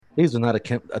Please do not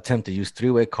attempt to use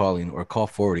three-way calling or call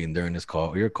forwarding during this call,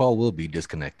 or your call will be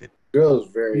disconnected. Girl is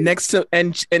very. Next to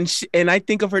and I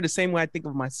think of her the same way I think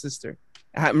of my sister.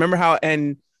 Remember how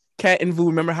and Kat and Vu.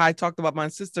 Remember how I talked about my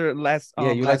sister Yeah,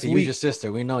 you like last to use week? your sister.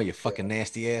 We know you fucking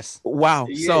nasty ass. Wow.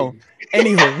 Yeah. So,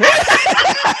 anywho,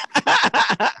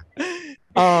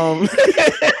 um,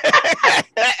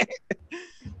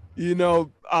 you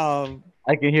know,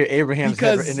 I can hear Abraham's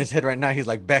head because in his head right now. He's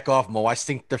like, "Back off, Mo. I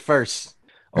synced the first."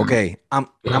 Okay, I'm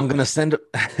gonna send.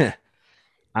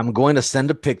 I'm going to send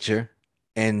a picture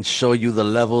and show you the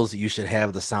levels you should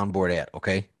have the soundboard at.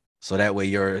 Okay, so that way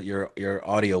your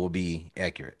audio will be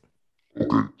accurate.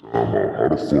 How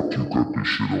the fuck you cut this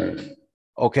shit off?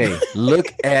 Okay, look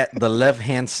at the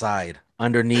left-hand side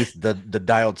underneath the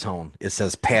dial tone. It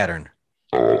says pattern.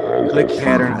 Click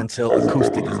pattern until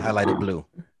acoustic is highlighted blue.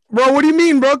 bro, what do you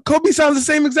mean, bro? Kobe sounds the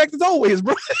same exact as always,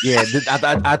 bro. Yeah,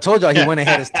 I told y'all he went and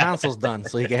had his tonsils done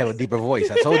so he could have a deeper voice.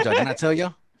 I told y'all, didn't I tell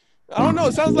y'all? I don't know.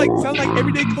 It sounds like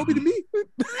everyday Kobe to me.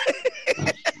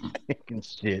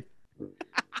 Shit.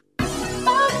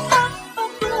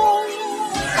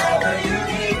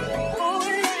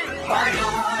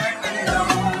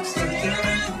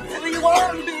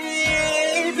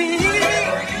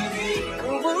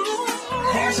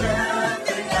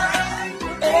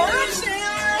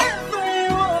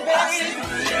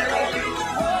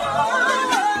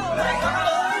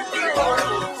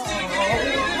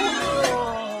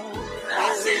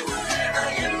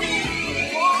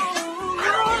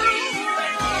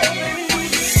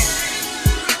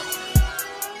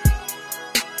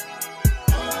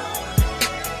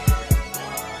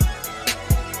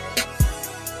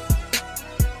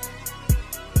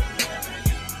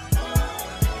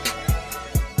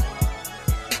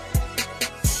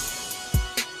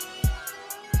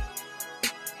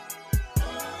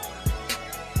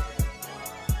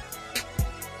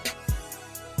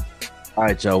 All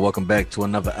right, y'all. Welcome back to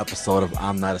another episode of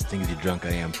I'm Not as Stingy Drunk I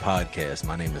Am podcast.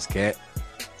 My name is Kat.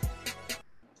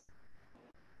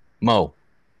 Mo.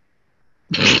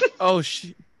 Oh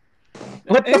shit!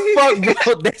 What the fuck,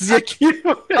 bro? That's your cue.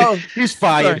 Oh, he's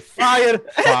fired. sorry.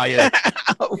 Fired.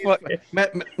 Oh, fuck.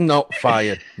 No,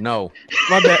 fired. No.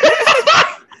 My bad.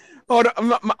 Hold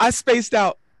on, I spaced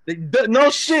out.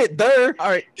 No shit, there. All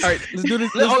right. Let's do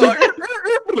this.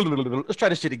 Let's try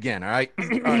this shit again. All right.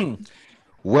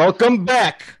 Welcome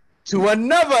back to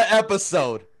another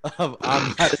episode of I'm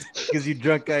Not as Because You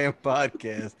Drunk I Am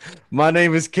podcast. My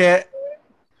name is Kat.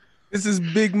 This is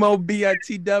Big Mo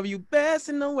BITW, best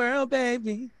in the world,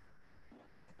 baby.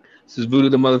 This is Voodoo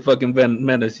the motherfucking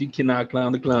menace. You cannot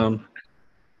clown the clown.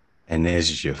 And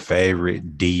this is your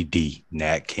favorite DD,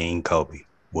 Nat King Kobe.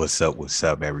 What's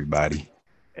up, everybody?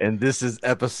 And this is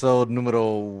episode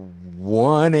numero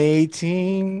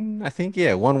 118, I think.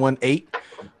 Yeah, 118.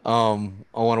 I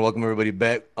want to welcome everybody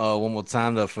back one more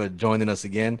time for joining us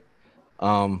again.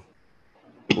 Ooh,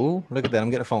 look at that. I'm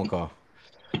getting a phone call.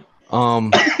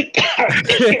 Can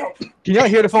y'all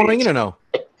hear the phone ringing or no?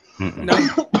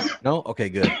 No? Okay,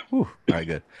 good. Whew. All right,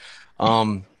 good.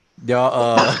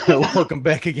 Y'all, welcome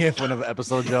back again for another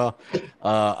episode, y'all.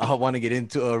 I want to get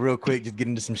into real quick, just get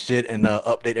into some shit and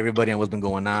update everybody on what's been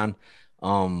going on.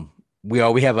 We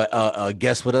have a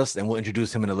guest with us, and we'll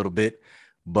introduce him in a little bit.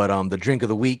 But the drink of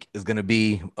the week is gonna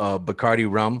be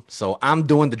Bacardi rum. So I'm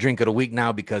doing the drink of the week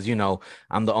now because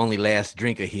I'm the only last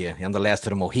drinker here. I'm the last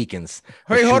of the Mohicans.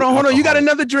 Hey, hold on. You got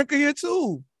another drinker here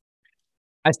too.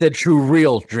 I said true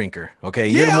real drinker. Okay,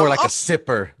 Yeah, you're more like a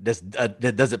sipper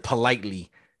that does it politely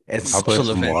at I'll put social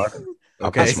some events. water.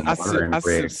 Okay, I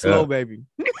sip slow, baby.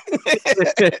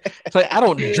 it's like I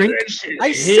don't drink.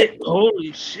 I sip.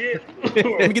 Holy shit. Let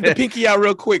me get the pinky out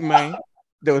real quick, man.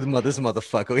 There was this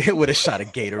motherfucker hit with a shot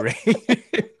of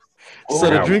Gatorade. So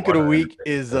the drink of the week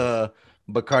is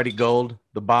Bacardi Gold.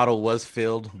 The bottle was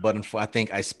filled, but I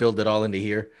think I spilled it all into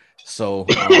here. So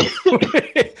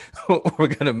we're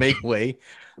gonna make way.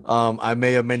 I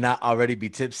may or may not already be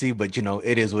tipsy, but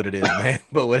it is what it is, man.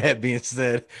 But with that being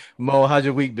said, Mo, how's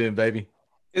your week been, baby?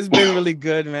 It's been really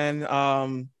good, man.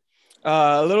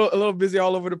 A little busy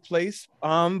all over the place.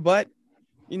 But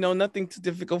nothing too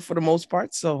difficult for the most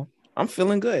part. So I'm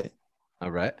feeling good. All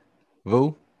right,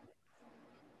 Vu.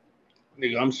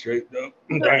 Nigga, I'm straight up.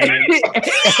 I've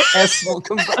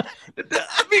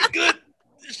been good.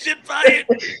 Shit fired.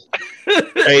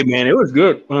 Hey man, it was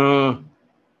good. It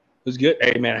was good.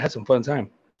 Hey man, I had some fun time.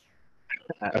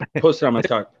 I posted on my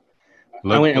talk.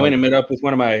 I went and met up with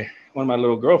one of my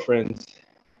little girlfriends,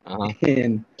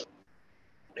 and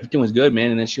everything was good,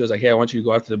 man. And then she was like, "Hey, I want you to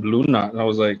go out to the balloon knot." And I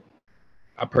was like,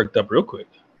 I perked up real quick.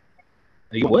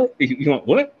 Like, what? You want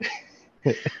what?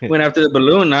 Went after the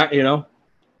balloon knot,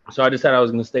 So I decided I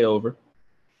was going to stay over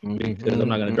because I'm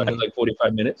not going to drive like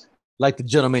 45 minutes. Like the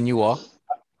gentleman you are.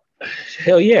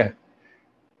 Hell yeah.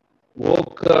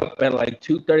 Woke up at like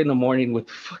 2:30 in the morning with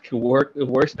fucking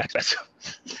worst back.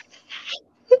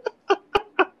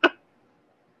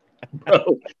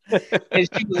 Bro. And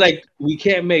she was like, we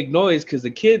can't make noise because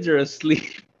the kids are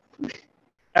asleep.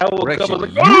 I woke up, I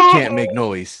was like, you can't make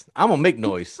noise. I'm gonna make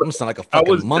noise. I'm gonna sound like a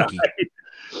fucking monkey.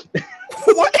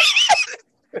 What?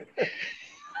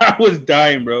 I was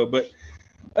dying, bro. But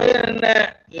other than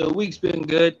that, the week's been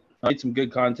good. I made some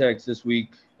good contacts this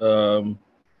week.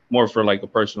 More for like a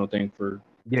personal thing for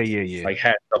like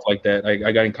hat stuff like that.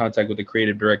 I got in contact with the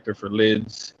creative director for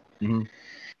Lids.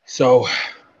 So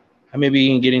I may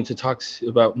be getting to talks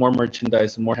about more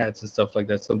merchandise and more hats and stuff like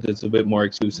that. Something that's a bit more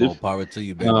exclusive. More power to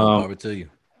you, baby. More power to you.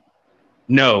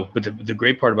 No, but the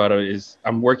great part about it is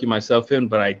I'm working myself in,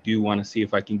 but I do want to see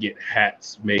if I can get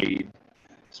hats made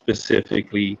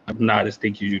specifically. I'm not as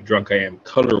thinking you drunk I am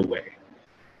colorway.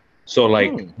 So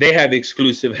like they have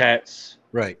exclusive hats.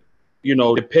 Right. You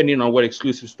know, depending on what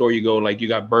exclusive store you go, like you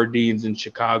got Burdeen's in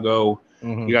Chicago,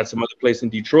 you got some other place in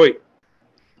Detroit.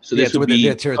 So this would be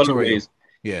colorways.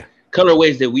 Yeah.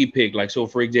 Colorways that we pick. Like, so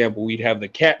for example, we'd have the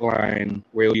cat line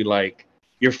where it would be like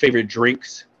your favorite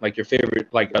drinks, like your favorite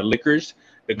like liquors.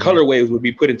 The colorways would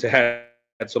be put into hats.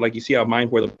 So like you see how mine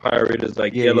where the pirate is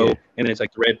like yellow and it's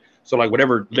like red. So like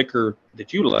whatever liquor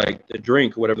that you like, the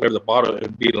drink, whatever the bottle, it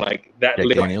would be like that Jack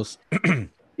liquor. Daniels.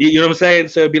 You know what I'm saying?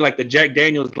 So it'd be like the Jack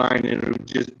Daniels line, and it would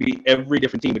just be every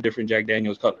different team with different Jack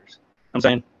Daniels colors. I'm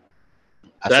saying.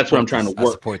 So that's what I'm trying to work.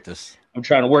 I support this. I'm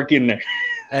trying to work in there.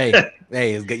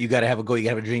 hey, you gotta have a goal. You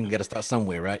gotta have a dream. You gotta start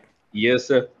somewhere, right? Yes,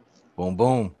 sir. Boom,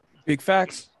 boom. Big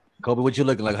facts. Kobe, what you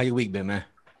looking like? How your week been, man?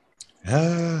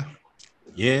 Yeah,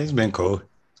 it's been cool.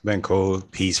 It's been cool,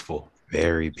 peaceful,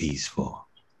 very peaceful,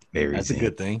 very. That's a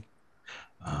good thing.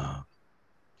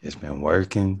 Just been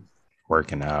working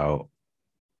out,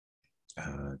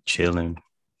 chilling,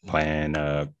 playing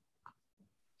COD,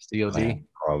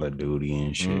 Call of Duty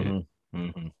and shit.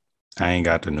 Mm-hmm. I ain't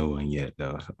got the new one yet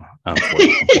though.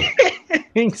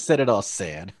 He said it all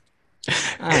sad.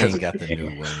 I ain't got the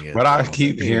new one yet. But I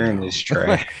keep hearing this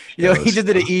trash. Yo, he just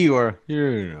did an E or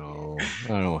I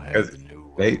don't have the new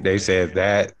one. They said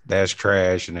that's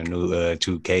trash and the new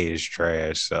 2K is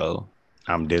trash. So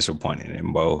I'm disappointed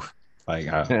in both. Like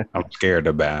I'm scared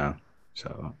to buy them.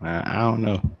 So I don't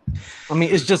know. I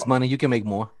mean, it's just money. You can make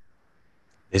more.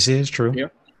 This is true. Yeah.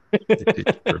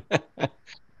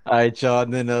 All right, y'all.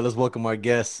 And then let's welcome our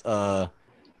guests.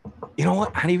 You know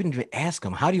what? I didn't even ask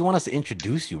him. How do you want us to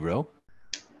introduce you, bro?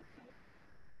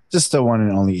 Just the one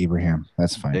and only Abraham.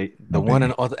 That's fine.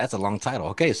 That's a long title.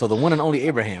 Okay, so the one and only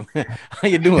Abraham. How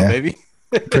you doing, baby?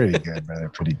 Pretty good, brother.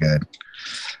 Pretty good.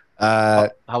 How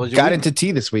was your got week? into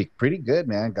tea this week. Pretty good,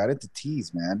 man. Got into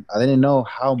teas, man. I didn't know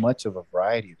how much of a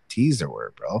variety of teas there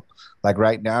were, bro. Like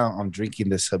right now, I'm drinking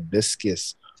this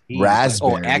hibiscus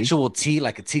raspberry. Oh, actual tea,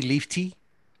 like a tea leaf tea?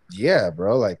 Yeah,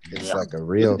 bro. Like it's like a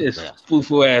real. Look at this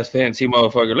foo-foo ass fancy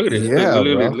motherfucker. Look at this. Yeah,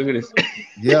 look at this.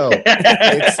 Yo,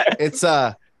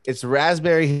 it's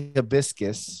raspberry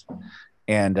hibiscus,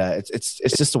 and it's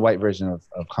just a white version of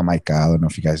Jamaica. I don't know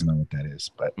if you guys know what that is,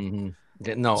 but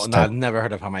no, I've never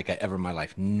heard of Jamaica ever in my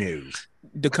life. No,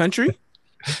 The country?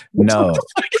 No,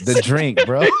 the drink,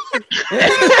 bro. Big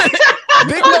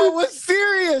Mo was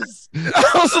serious.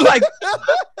 I was like,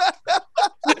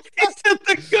 it's in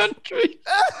the country.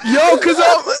 yo, because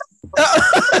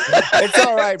It's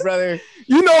all right, brother.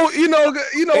 we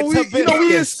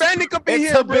hibiscus. Hispanic up in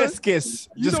It's here, bro. hibiscus.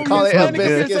 You Just know call we it Hispanic up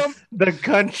in hibiscus. some- The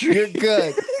country. You're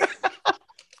good.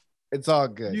 It's all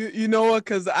good. You know what?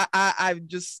 Because I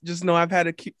just know I've had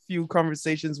a few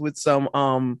conversations with some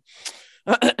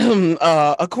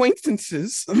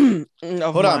acquaintances.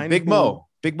 Hold on, Big Mo.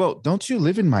 Big Mo, don't you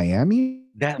live in Miami?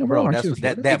 That No, bro, aren't that's you? what,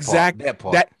 that Exact- part. That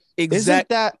part. That Isn't exact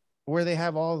that where they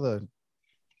have all the,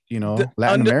 The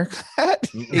Latin America?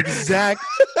 exact.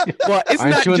 Well, it's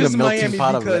Aren't not you in just the melting Miami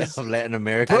pot because of Latin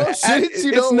America? Bro, shouldn't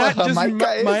you it's know not what just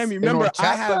Jamaica is? Miami. And Remember, I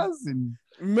have. horchatas and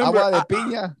Remember, agua de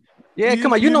piña. Yeah, You-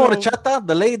 come on. You you know know- the chata,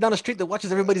 the lady down the street that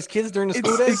watches everybody's kids during the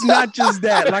school day. it's not just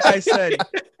that. Like I said,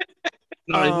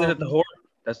 No, isn't it the whore?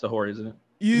 That's the whore, isn't it?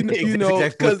 you That's know,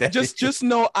 exactly what because that just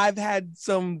know I've had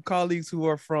some colleagues who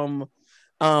are from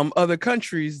other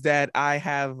countries that I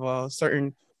have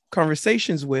certain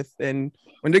conversations with, and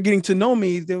when they're getting to know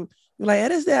me, they're like,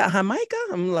 "Hey, is that Jamaica?"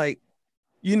 I'm like,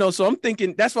 so I'm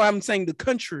thinking that's why I'm saying the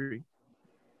country,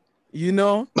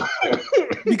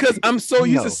 because I'm so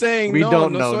used No, to saying we no,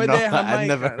 don't no know. soy No, de Jamaica. I've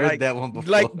never heard that one before.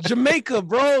 Like Jamaica,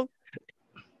 bro.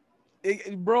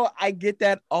 Bro, I get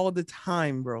that all the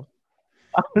time, bro.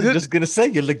 I was just gonna say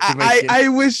you look Jamaican. I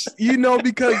wish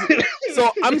because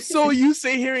so I'm so used to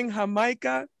hearing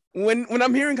Jamaica. When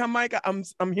I'm hearing Jamaica,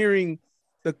 I'm hearing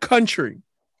the country.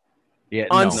 Yeah,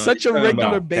 on such a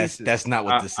regular basis. That's not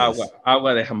what this is.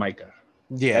 Agua de Jamaica.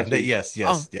 Yeah, yes.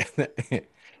 Yeah.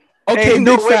 Okay,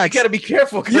 no big way. facts. You gotta be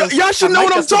careful. Y'all should know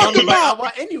what I'm talking about.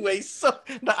 Agua anyway, so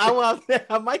the agua de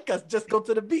Jamaica, just go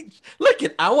to the beach. Look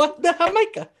at agua de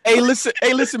Jamaica. Hey, listen,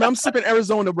 man, I'm sipping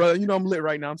Arizona, bro. You know I'm lit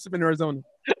right now. I'm sipping Arizona.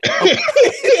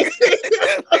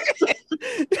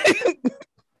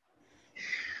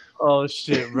 Oh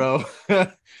shit, bro.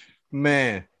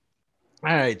 Man.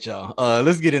 All right, y'all.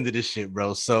 Let's get into this shit,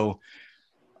 bro. So,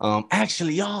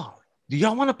 actually, y'all, do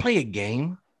y'all want to play a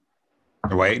game?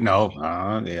 Wait, no.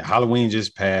 Halloween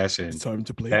just passed, and It's time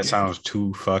to play. that sounds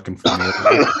too fucking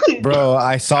familiar. Bro,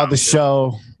 I saw the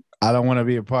show. I don't want to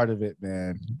be a part of it,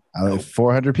 man. If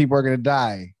 400 people are gonna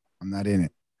die, I'm not in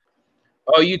it.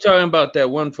 Oh, you talking about that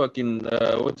one fucking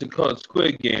what's it called?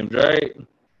 Squid Games, right?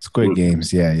 Squid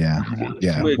Games, yeah.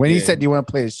 Squid When he Games. said you want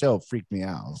to play a show, it freaked me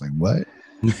out. I was like, what?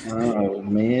 Oh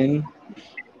man,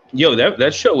 yo,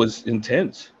 that show was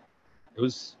intense.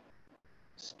 It's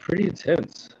pretty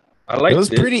intense. I liked it. It was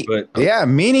pretty, but yeah,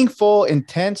 meaningful,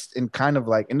 intense, and kind of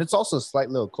like, and it's also a slight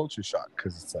little culture shock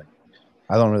because it's like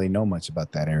I don't really know much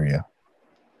about that area.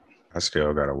 I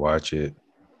still gotta watch it.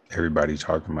 Everybody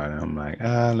talking about it. I'm like,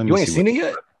 let me. You ain't see seen what it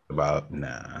yet? About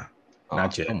nah, Oh,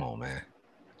 not yet. Come on, man.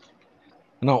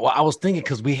 No, well, I was thinking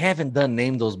because we haven't done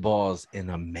Name Those Balls in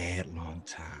a mad long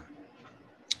time.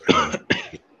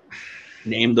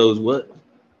 name those what?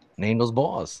 Name those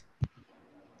balls.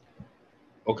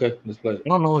 Okay, let's play it. I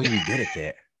don't know if you're good at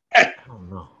that. I don't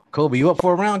know. Kobe, you up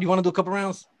for a round? You want to do a couple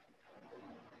rounds?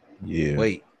 Yeah.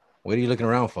 Wait, what are you looking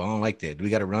around for? I don't like that. Do we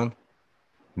got to run?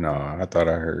 No, I thought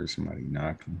I heard somebody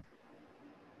knocking.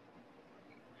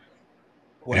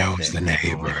 That was the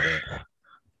neighbor.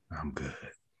 I'm good.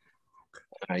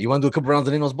 All right, you want to do a couple rounds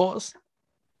of Name Those Balls?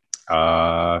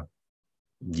 Yeah.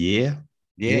 Yeah,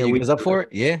 Yeah, you we- guys up for it?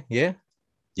 Yeah. Yeah.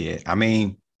 I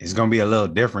mean, it's gonna be a little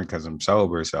different because I'm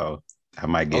sober, so I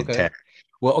might get Okay. tapped.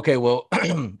 Well, okay. Well,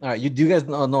 all right. Do you guys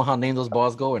know how Name Those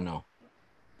Balls go or no?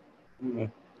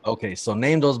 Okay, so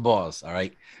name those balls. All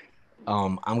right.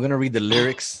 I'm gonna read the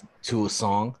lyrics to a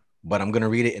song, but I'm gonna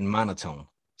read it in monotone.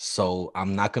 So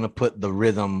I'm not gonna put the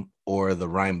rhythm or the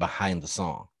rhyme behind the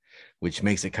song, which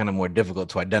makes it kind of more difficult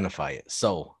to identify it.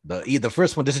 So the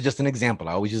first one, this is just an example.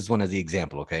 I always use one as the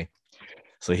example. Okay.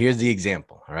 So here's the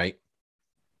example. All right.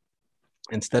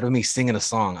 Instead of me singing a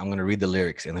song, I'm gonna read the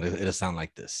lyrics, and it'll sound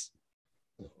like this.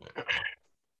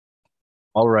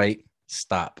 All right,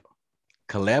 stop.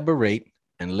 Collaborate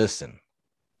and listen.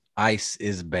 Ice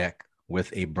is back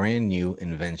with a brand new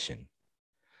invention.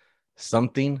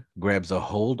 Something grabs a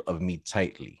hold of me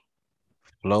tightly.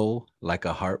 Flow like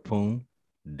a harpoon,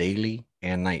 daily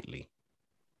and nightly.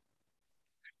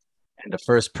 And the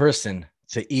first person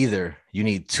to you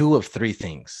need two of three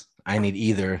things. I need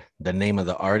either the name of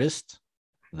the artist,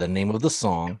 the name of the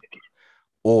song,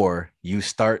 or you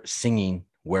start singing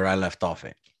where I left off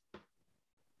at.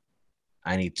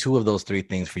 I need two of those three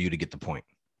things for you to get the point.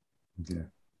 Yeah.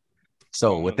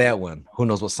 So with that one, who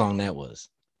knows what song that was?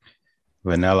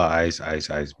 Vanilla Ice, Ice,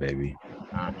 Ice, baby.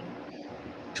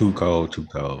 Too cold, too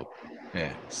cold.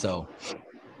 Yeah. So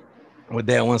with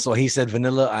that one, so he said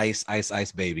Vanilla Ice, Ice,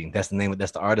 Ice, baby. That's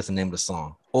the artist and name of the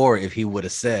song. Or if he would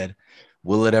have said,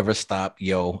 will it ever stop?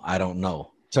 Yo, I don't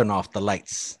know. Turn off the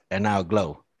lights and I'll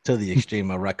glow. To the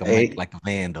extreme, I rock a mic like a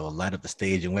vandal, light up the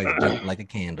stage and jump like a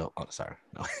candle. Oh, sorry.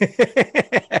 No.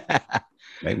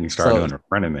 Make me start doing a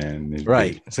running man.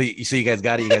 Right. So you guys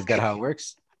got it. You guys got how it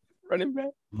works. Running back.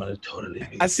 Totally.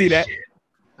 I see that.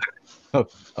 Oh,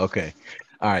 okay.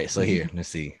 All right. So here, let's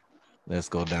see. Let's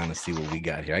go down and see what we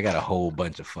got here. I got a whole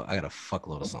bunch of I got a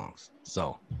fuckload of songs.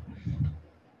 So I'm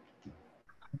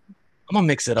gonna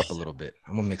mix it up a little bit.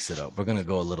 We're gonna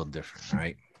go a little different. All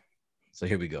right. So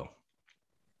here we go.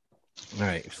 All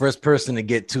right. First person to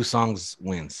get two songs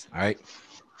wins. All right.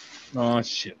 Oh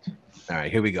shit. All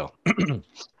right. Here we go.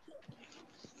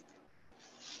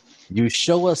 You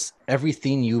show us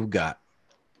everything you've got.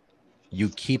 You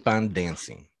keep on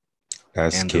dancing.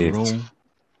 That's and Kiss. the room.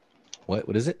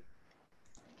 What is it?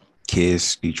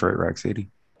 Kiss, Detroit Rock City.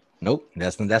 Nope.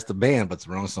 That's the band, but it's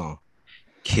the wrong song.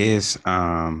 Kiss.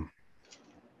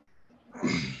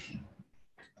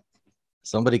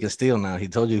 Somebody can steal now. He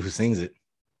told you who sings it.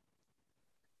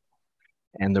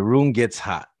 And the room gets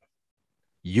hot.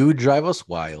 You drive us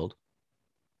wild.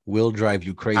 We'll drive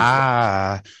you crazy.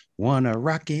 I wanna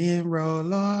rock and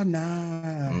roll all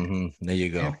night. Mm-hmm. There you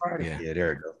go. Yeah.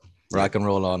 There you go. Rock and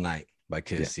Roll All Night by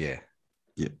Kiss. Yeah.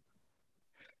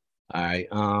 All right.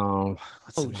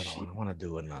 What's Oh, another shit. one? I want to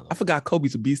do another. I forgot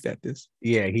Kobe's a beast at this.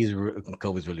 Yeah,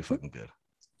 Kobe's really fucking good.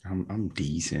 I'm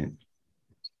decent.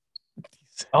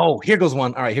 Oh, here goes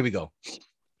one. All right, here we go.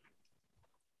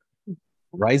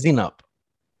 Rising up,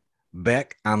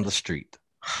 back on the street.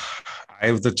 I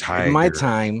have the tiger. In my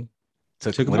time,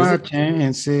 Took what is my it?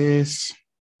 chances.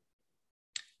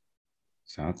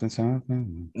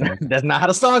 Something. That's not how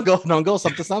the song goes. Don't go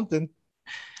something.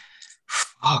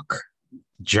 Fuck.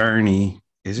 Journey.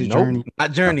 Is it Nope.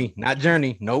 Journey? Not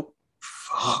Journey. Nope.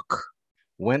 Fuck.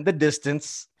 Went the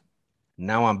distance.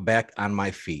 Now I'm back on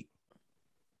my feet.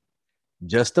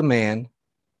 Just a man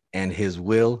and his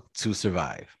will to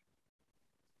survive.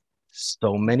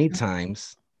 So many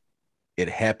times it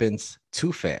happens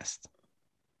too fast.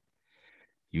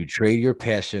 You trade your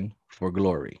passion for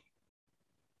glory.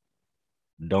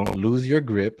 Don't lose your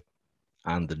grip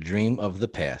on the dream of the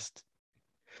past.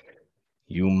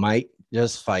 You might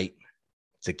just fight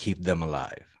to keep them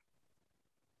alive.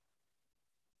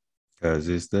 Because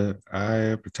it's the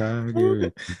eye of the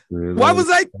tiger. What was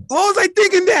I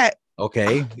thinking that?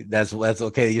 Okay, that's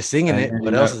okay. You're singing it.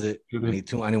 What else is it? I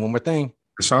need one more thing.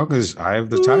 The song is Eye of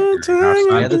the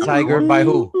Tiger. Eye of the Tiger by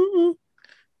who?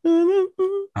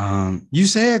 You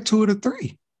said 2 of the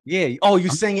 3. Yeah. Oh, you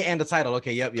sang it and the title.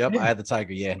 Okay. Yep. Yeah. Eye of the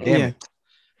Tiger. Yeah. Damn Yeah. it.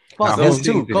 Fuck, Nah, that's who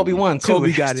 2. did it? Kobe 1, 2.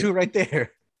 Kobe got That's it. 2 right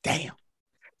there. Damn.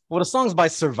 Well, the song's by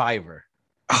Survivor.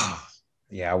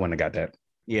 Yeah, I wouldn't have got that.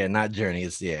 Yeah, not Journey.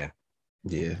 It's yeah.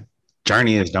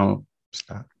 Journey is Don't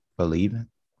Stop Believing.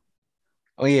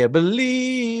 Oh yeah,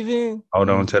 believing. Hold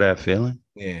on to that feeling.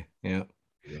 Yeah.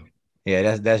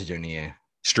 Yeah, that's Journey. Yeah.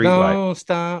 Street light. Don't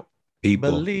stop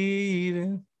People.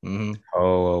 believing. Mm-hmm.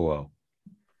 Oh.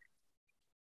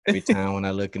 Every time when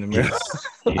I look in the mirror,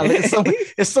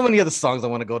 there's so many other songs I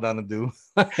want to go down and do.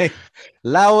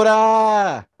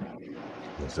 Laura,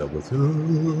 What's up?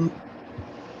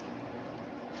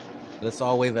 let's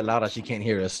all wave at Laura. She can't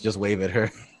hear us. Just wave at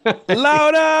her.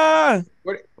 Louder.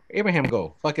 Where'd Abraham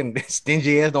go? Fucking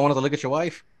stingy ass. Don't want us to look at your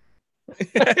wife.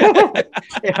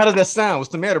 Hey, how does that sound?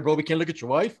 What's the matter, bro? We can't look at your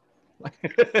wife.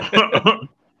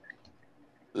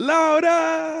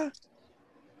 Louder.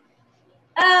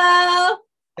 Oh,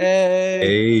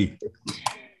 Hey,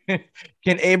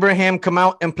 can Abraham come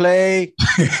out and play?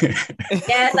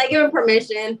 yes, I give him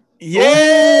permission.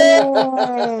 Yeah.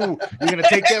 Ooh, you're gonna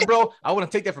take that, bro? I want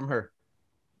to take that from her.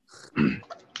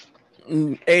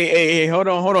 Hey, hold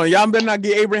on. Y'all better not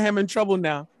get Abraham in trouble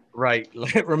now. Right.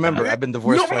 Remember, I've been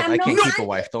divorced twice. I can't keep a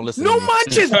wife. Don't listen. No to me.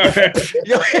 munches.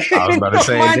 I was about to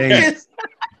say, dang.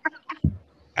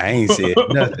 I ain't said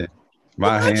nothing.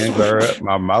 My hands are up.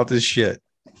 My mouth is shut.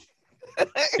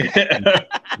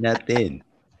 Nothing.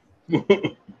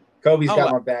 Kobe's Oh,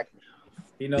 got my back.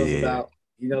 He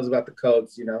knows about the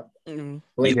codes, you know. Mm.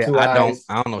 Blink Yeah, two eyes.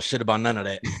 I don't know shit about none of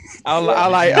that. I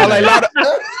like Louder.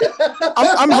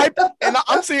 I'm hype, and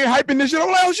I'm seeing hyping this shit. I'm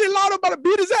like, oh shit, Louder about to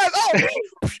beat his ass.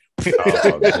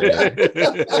 Oh,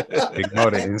 man.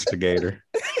 Ignore the instigator.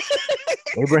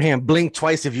 Abraham, blink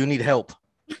twice if you need help.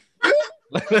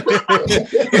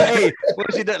 Hey,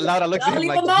 what she did? Loud. I looked at Don't him leave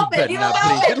like, him you open. better Leave not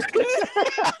blink.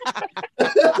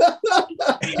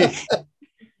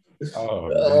 Oh,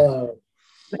 man.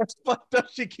 That's fucked up.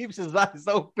 She keeps his eyes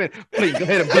open. Blink. Go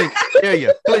ahead and blink. Hear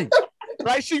you. Blink.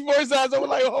 Right? She voice eyes over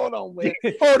like, hold on, man.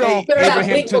 Hold on. Hey, Better not Abraham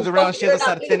blink turns before- around. She has a better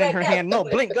not side of thin in blink her like hand. that. No,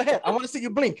 blink. Go ahead. I want to see you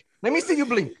blink. Let me see you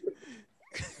blink.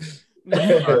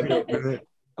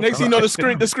 Next thing you know, the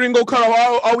screen go cut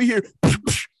off. All we hear.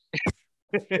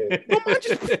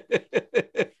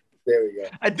 There we go.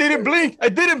 I didn't blink. I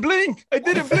didn't blink. I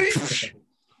didn't blink.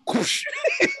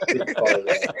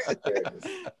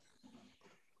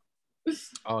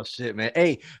 Oh shit, man.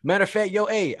 Hey, matter of fact, yo,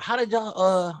 hey, how did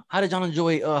y'all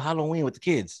enjoy Halloween with the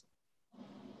kids?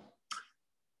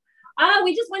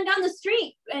 We just went down the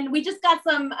street and we just got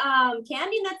some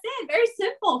candy and that's it. Very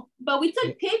simple. But we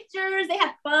took pictures. They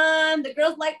had fun. The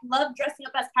girls love dressing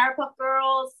up as Powerpuff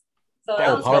Girls. So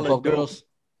that was Powerpuff fun. Girls.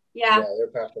 Yeah. they're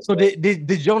Powerpuff So Girls.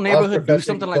 did your neighborhood do Professor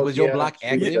something like was your block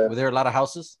Utopia, active? yeah. Were there a lot of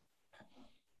houses?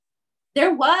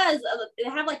 There was. They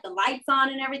have like the lights on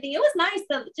and everything. It was nice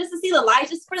just to see the lights,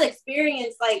 just for the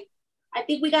experience. Like, I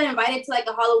think we got invited to like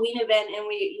a Halloween event and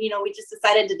we just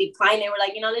decided to decline it. We're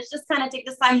like, let's just kind of take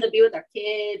this time to be with our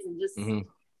kids and just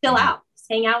chill out, just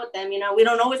hang out with them. We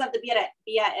don't always have to be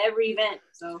at every event.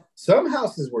 So Some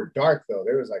houses were dark though.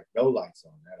 There was like no lights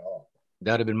on at all.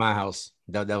 That would have been my house.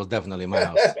 That was definitely my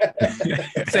house.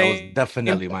 That was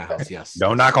definitely my house. Yes.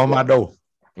 Don't knock on my door.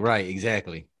 Right.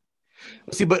 Exactly.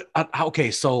 See, but okay.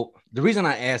 So the reason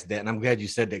I asked that, and I'm glad you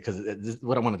said that, because this is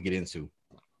what I wanted to get into.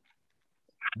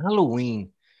 Halloween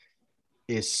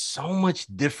is so much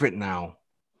different now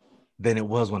than it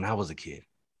was when I was a kid.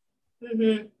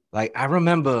 Mm-hmm. Like I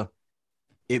remember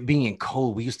it being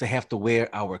cold. We used to have to wear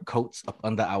our coats up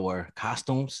under our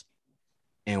costumes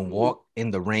and walk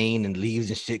in the rain and leaves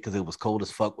and shit because it was cold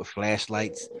as fuck with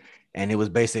flashlights. And it was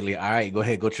basically, all right, go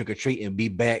ahead, go trick or treat and be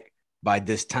back by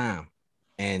this time.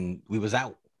 And we was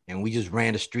out and we just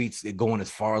ran the streets, going as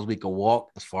far as we could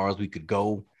walk, as far as we could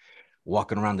go,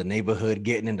 walking around the neighborhood,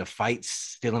 getting into fights,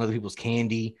 stealing other people's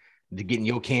candy, getting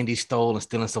your candy stole and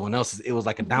stealing someone else's. It was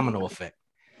like a domino effect.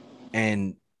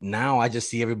 And now I just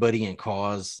see everybody in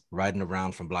cars riding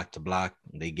around from block to block.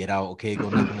 They get out, okay, go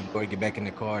knock on the door, get back in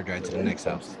the car, drive to the next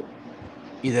house.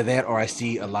 Either that or I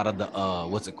see a lot of the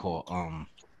what's it called?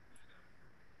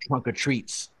 Trunk or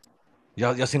treats.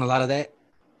 Y'all seen a lot of that?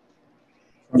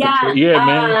 Yeah, Yeah,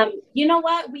 man. You know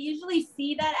what? We usually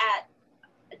see that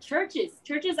at churches.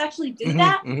 Churches actually do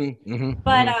that.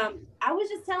 But I was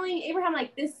just telling Abraham,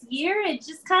 like this year, it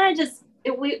just kind of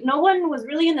no one was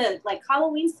really in the like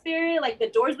Halloween spirit. Like the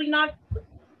doors we knocked,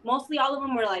 mostly all of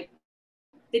them were like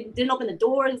they didn't open the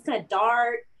doors. It's kind of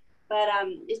dark, but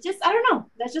it's just I don't know.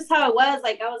 That's just how it was.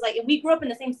 Like I was like, and we grew up in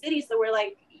the same city, so we're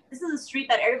like, this is a street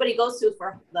that everybody goes to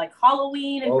for like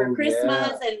Halloween and for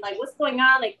Christmas and like what's going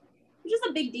on. Like it's just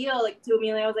a big deal. Like to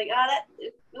me, like, I was like,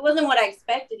 it wasn't what I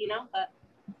expected, you know. But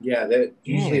yeah,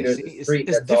 usually there's a street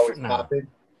that's always popping.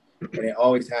 And it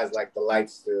always has like the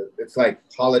lights it's like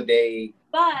holiday,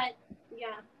 but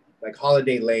yeah, like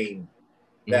holiday lane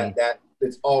that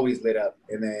it's always lit up.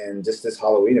 And then just this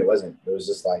Halloween, it wasn't. It was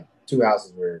just like two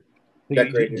houses were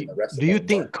decorated. And the rest do you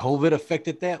think COVID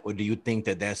affected that, or do you think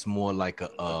that that's more like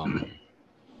a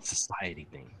society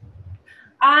thing?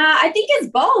 I think it's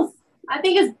both. I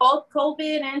think it's both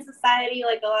COVID and society.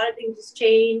 Like a lot of things just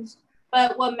changed,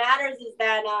 but what matters is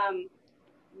that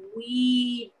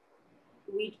we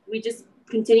just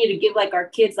continue to give like our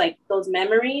kids like those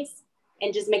memories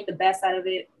and just make the best out of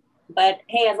it. But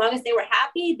hey, as long as they were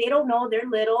happy, they don't know, they're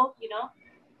little, you know.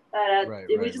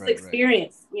 It was just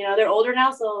experience. You know, they're older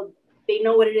now, so they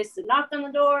know what it is to knock on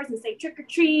the doors and say trick or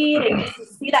treat and just to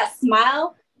see that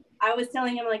smile. I was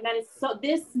telling him like, man,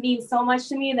 this means so much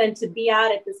to me than to be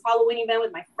out at this Halloween event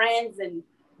with my friends and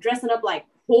dressing up like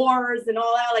whores and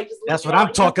all that. Like just that's what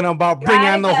I'm talking about. Bring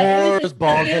on the whores,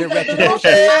 bald headed wretched.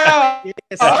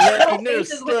 Slutty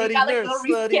nurse. I was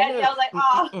like,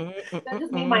 oh, that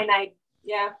just made my night.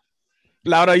 Yeah.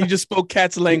 Lauda, you just spoke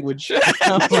cat's language.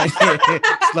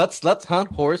 Sluts, huh?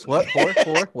 Horse, what?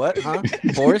 Whore, what? Huh?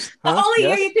 Horse, huh? The only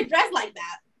year you could dress like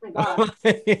that. Oh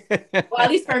my God. Well, at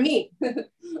least for me.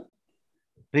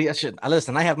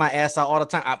 Listen, I have my ass out all the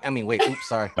time. I mean, wait, oops,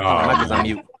 sorry. Because I'm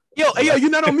mute. Yo, you're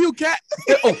not on mute, cat.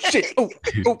 Oh shit. Oh.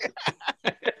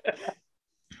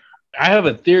 I have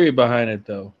a theory behind it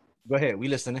though. Go ahead, we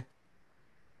listening.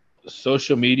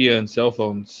 Social media and cell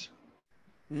phones.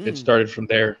 It started from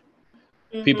there.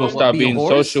 Mm-hmm. People stopped being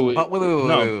social. Wait.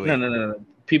 No.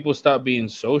 People stopped being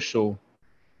social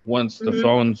once the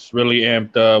phones really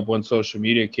amped up, when social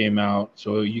media came out.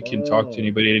 So you can talk to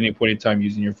anybody at any point in time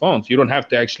using your phone. So you don't have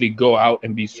to actually go out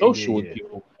and be social with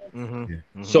people.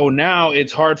 So now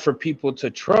it's hard for people to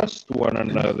trust one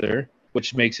another,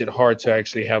 which makes it hard to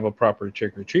actually have a proper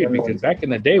trick or treat. Because back in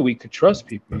the day, we could trust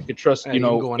people. You could trust,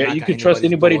 you could trust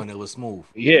anybody. And it was smooth.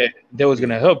 Yeah, that was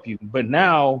gonna help you. But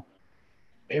now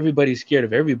everybody's scared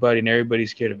of everybody, and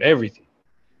everybody's scared of everything.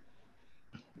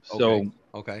 So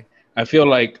okay. I feel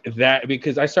like that,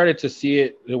 because I started to see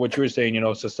it, what you were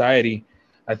saying, society.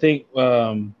 I think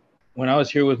when I was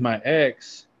here with my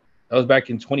ex, that was back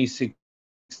in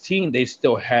 2016, they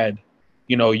still had,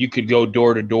 you could go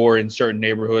door to door in certain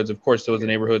neighborhoods. Of course, there was the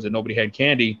neighborhoods that nobody had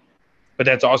candy, but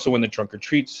that's also when the trunk or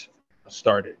treats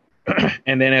started.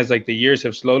 And then as like the years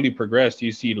have slowly progressed,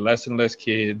 you see less and less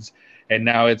kids. And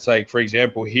now it's like, for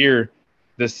example, here,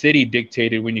 the city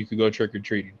dictated when you could go trick or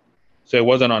treating. So it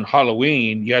wasn't on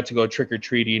Halloween. You had to go trick or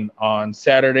treating on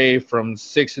Saturday from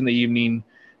 6 p.m.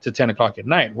 to 10 o'clock at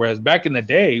night. Whereas back in the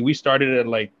day, we started at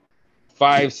like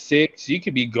 5, 6. You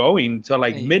could be going till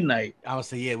like midnight. I would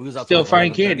say, yeah, we was out still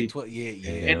finding candy. 12,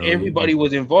 yeah. And everybody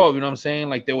was involved. You know what I'm saying?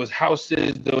 Like there was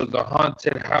houses, there was the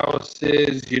haunted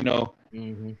houses,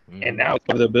 And now it's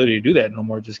the ability to do that no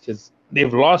more, just because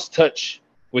they've lost touch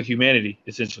with humanity,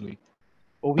 essentially.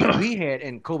 Well, we had,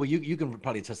 and Kobe, you can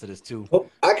probably attest to this too. Well,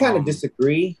 I kind of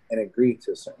disagree and agree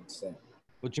to a certain extent.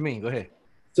 What you mean? Go ahead.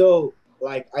 So,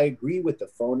 like, I agree with the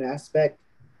phone aspect,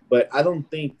 but I don't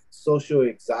think social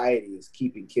anxiety is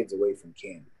keeping kids away from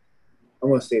candy. I'm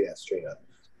going to say that straight up.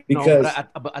 Because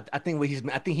but I think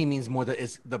I think he means more that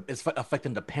it's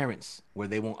affecting the parents where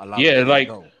they won't allow. Yeah, the kids to like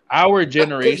go. our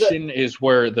generation is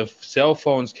where the cell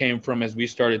phones came from as we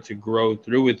started to grow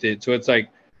through with it. So it's like,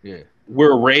 yeah,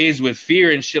 we're raised with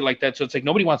fear and shit like that. So it's like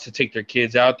nobody wants to take their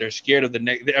kids out. They're scared of the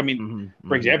next. I mean,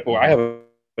 for example, I have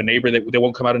a neighbor that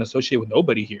won't come out and associate with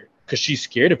nobody here because she's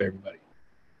scared of everybody.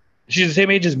 She's the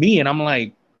same age as me, and I'm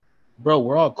like, bro,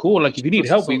 we're all cool. Like, if you need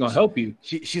help, we're gonna help you.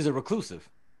 She's a reclusive.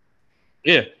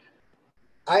 Yeah.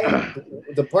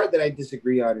 The part that I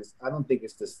disagree on is I don't think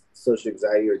it's this social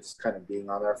anxiety or just kind of being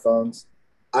on our phones.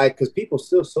 Because people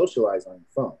still socialize on your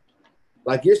phone.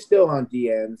 Like, you're still on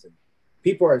DMs, and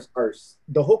people are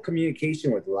the whole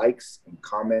communication with likes and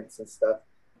comments and stuff.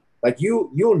 Like,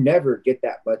 you'll never get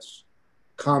that much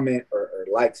comment or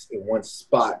likes in one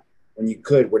spot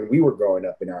when we were growing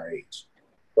up in our age.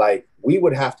 Like, we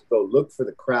would have to go look for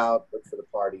the crowd, look for the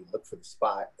party, look for the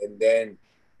spot, and then,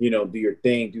 do your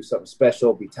thing, do something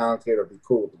special, be talented, or be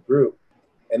cool with the group.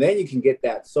 And then you can get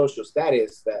that social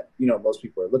status that, most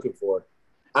people are looking for.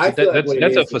 I feel like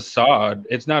that's a facade.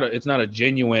 It's not a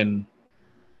genuine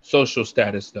social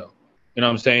status, though. You know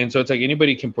what I'm saying? So it's like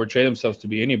anybody can portray themselves to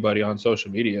be anybody on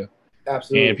social media.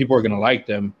 Absolutely. And people are going to like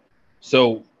them.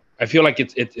 So I feel like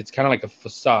it's kind of like a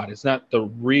facade. It's not the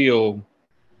real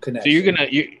connection. So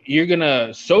you're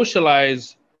gonna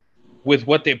socialize with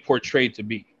what they portray to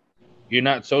be. You're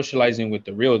not socializing with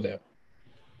the real them.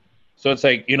 So it's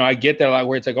like, I get that a lot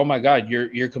where it's like, oh my God,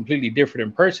 you're completely different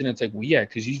in person. It's like, well, yeah,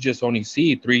 because you just only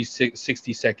see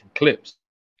 60-second clips.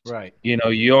 Right.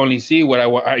 You only see what I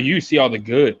want. You see all the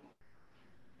good.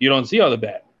 You don't see all the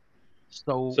bad.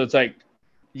 So it's like,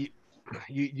 you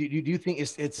think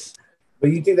it's. But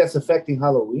you think that's affecting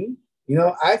Halloween?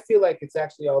 I feel like it's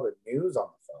actually all the news on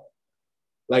the phone.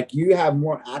 Like, you have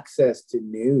more access to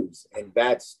news and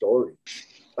bad stories.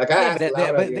 Like,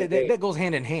 that goes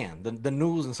hand in hand. The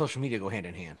news and social media go hand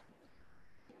in hand.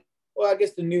 Well, I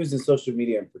guess the news and social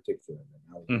media in particular.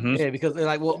 Yeah, because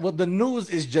the news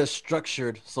is just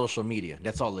structured social media.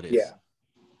 That's all it is. Yeah.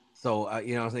 So what I'm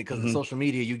saying, because in social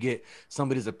media you get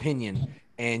somebody's opinion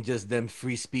and just them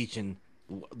free speech and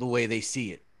the way they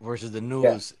see it. Versus the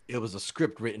news, it was a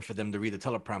script written for them to read the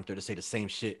teleprompter to say the same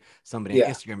shit somebody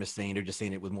on Instagram is saying. They're just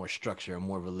saying it with more structure and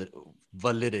more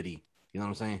validity. You know what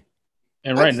I'm saying?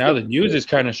 And right now the news is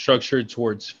kind of structured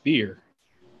towards fear.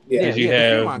 Yeah, because you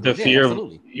have the fear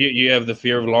of you have the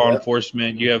fear of law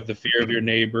enforcement. You have the fear of your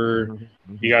neighbor.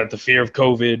 You got the fear of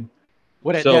COVID.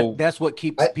 That's what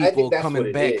keeps people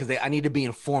coming back, because I need to be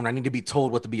informed. I need to be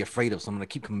told what to be afraid of. So I'm going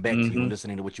to keep coming back to you and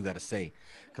listening to what you got to say,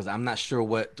 because I'm not sure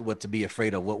what to be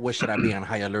afraid of. What should I be on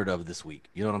high alert of this week?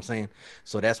 You know what I'm saying?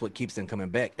 So that's what keeps them coming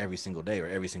back every single day, or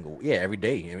every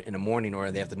day in the morning or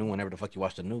in the afternoon, whenever the fuck you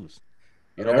watch the news.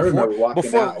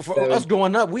 Before us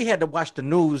growing up, we had to watch the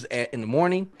news in the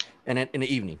morning and in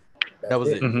the evening. That was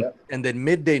it. And then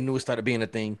midday news started being a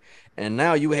thing. And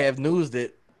now you have news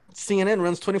that CNN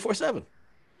runs 24/7.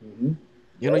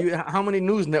 How many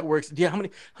news networks? Yeah,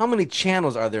 how many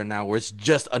channels are there now where it's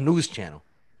just a news channel?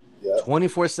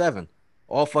 24/7,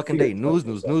 all fucking day. News.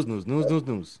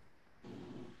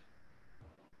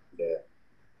 Yeah.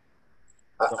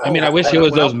 I wish it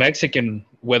was those Mexican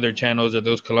weather channels or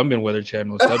those Colombian weather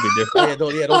channels. That'd be different.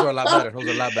 Those are a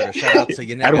lot better. Shout out to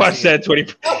you. I'd watch that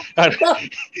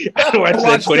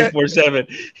 24/7.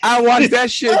 I watch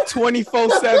that shit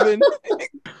 24/7.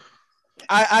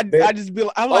 I just be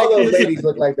like, I'm all those ladies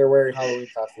look like they're wearing Halloween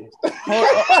costumes.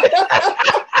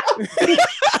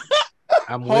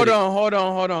 Hold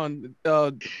on.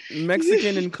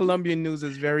 Mexican and Colombian news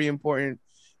is very important.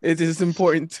 It is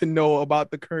important to know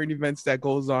about the current events that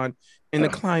goes on in the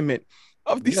climate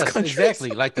of these countries.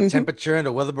 Exactly, like the temperature and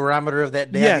the weather barometer of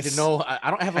that day. I need to know. I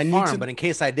don't have a farm, but in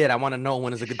case I did, I want to know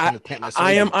when is a good time to plant my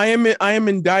soybean. I am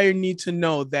in dire need to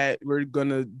know that we're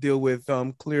gonna deal with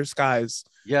clear skies.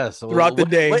 Yes, throughout the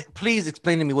day. Please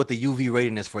explain to me what the UV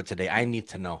rating is for today. I need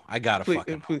to know. I gotta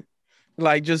fucking know.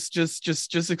 Like,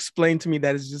 just explain to me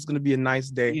that it's just gonna be a nice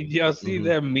day. Y'all see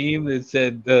that meme that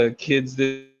said the kids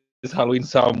this Halloween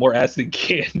saw more ass than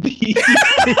candy?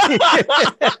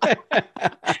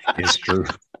 It's true.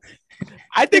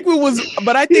 I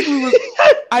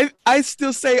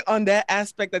still say on that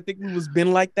aspect, I think we was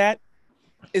been like that.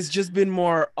 It's just been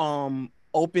more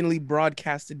openly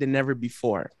broadcasted than ever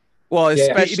before. Well,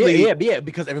 especially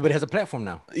because everybody has a platform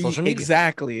now. Social media.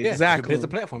 Exactly. Everybody has a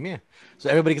platform, so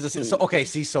everybody gets to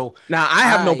see. So now I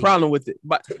have no problem with it,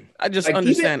 but I just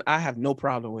understand I have no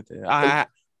problem with it.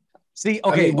 We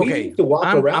need to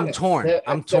walk around. I'm torn.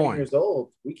 I'm 7 years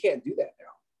old. We can't do that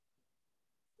now.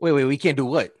 Wait. We can't do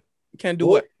what? We can't do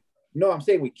what? No, I'm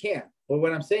saying we can't. But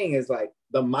what I'm saying is like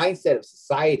the mindset of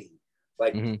society.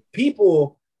 Like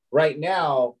people right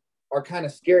now are kind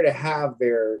of scared to have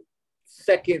their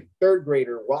second, third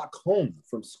grader walk home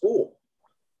from school.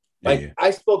 Like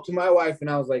I spoke to my wife and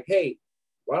I was like, hey,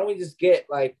 why don't we just get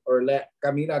like, or let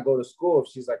Camila go to school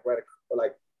if she's like right,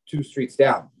 like 2 streets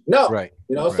down? No, right.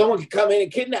 You know, someone could come in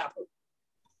and kidnap her.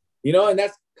 You know, and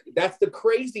that's the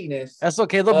craziness. That's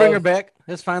okay. They'll bring her back.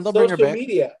 It's fine. They'll bring her back. Social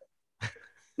media.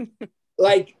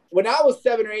 Like when I was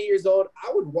 7 or 8 years old,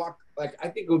 I would walk like I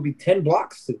think it would be 10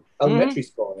 blocks to elementary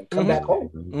school and come back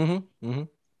home.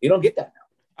 You don't get that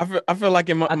now. I feel like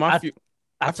in my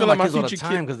I feel like my future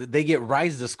time because they get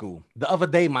rides to school. The other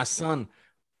day, my son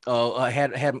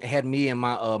had me and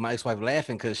my ex-wife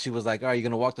laughing because she was like, "Are you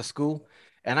gonna walk to school?"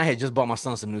 And I had just bought my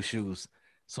son some new shoes,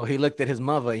 so he looked at his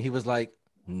mother and he was like,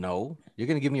 "No, you're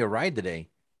gonna give me a ride today."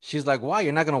 She's like, "Why?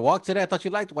 You're not gonna walk today? I thought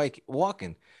you liked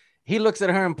walking." He looks at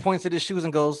her and points at his shoes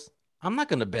and goes, "I'm not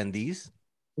gonna bend these."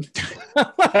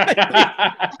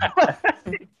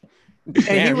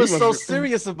 And he was so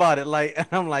serious about it. Like, and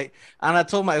I'm like, and I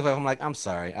told my wife, I'm like, I'm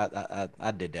sorry.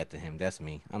 I did that to him. That's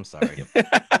me. I'm sorry.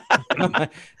 I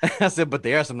said, but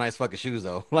they are some nice fucking shoes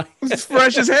though. Like it's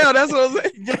fresh as hell. That's what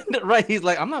I'm saying. Right. He's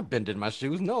like, I'm not bending my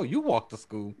shoes. No, you walk to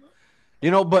school.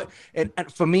 You know, but and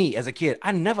for me as a kid,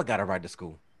 I never got a ride to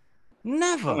school.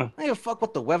 Never. I didn't give a fuck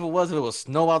what the weather was, if it was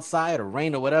snow outside or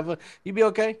rain or whatever. You'd be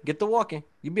okay. Get to walking.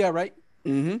 You'd be all right.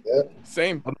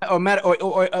 Same. Or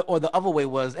the other way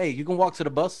was, hey, you can walk to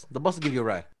the bus. The bus will give you a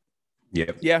ride.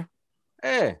 Yep. Yeah.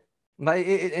 Hey, like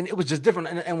and it was just different.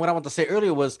 And what I want to say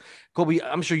earlier was, Kobe,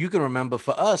 I'm sure you can remember.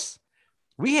 For us,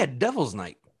 we had Devil's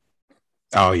Night.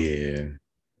 Oh yeah.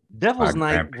 Devil's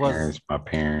Night was my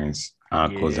parents,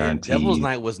 uncles, aunties. Devil's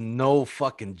Night was no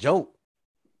fucking joke.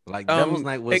 Like Devil's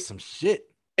Night was some shit.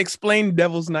 Explain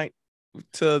Devil's Night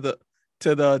to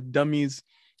the dummies.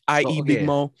 I.e. Big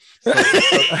Mo.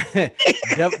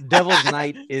 Devil's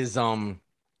Night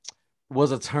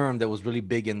was a term that was really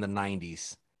big in the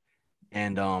 90s.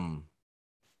 And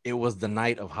it was the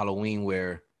night of Halloween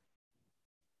where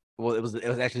it was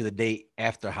actually the day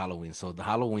after Halloween. So the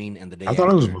Halloween and the day I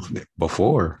thought it was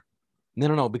before.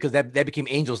 No, because that became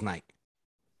Angels Night.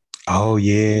 Oh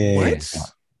yeah. What?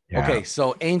 Yeah. Okay,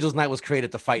 so Angels Night was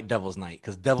created to fight Devil's Night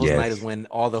because Devil's Night is when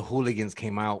all the hooligans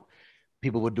came out.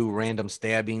 People would do random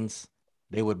stabbings.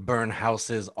 They would burn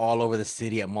houses all over the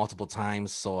city at multiple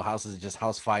times. So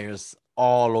house fires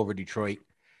all over Detroit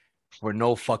for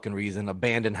no fucking reason.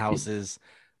 Abandoned houses,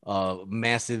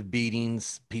 massive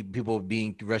beatings. People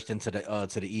being rushed into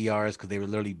the ERs because they were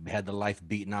literally had the life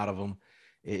beaten out of them.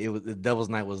 It was the Devil's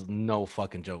Night was no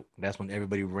fucking joke. That's when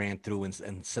everybody ran through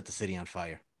and set the city on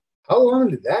fire. How long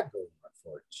did that go on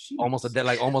for? Jeez. Almost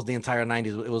the entire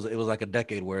 90s. It was like a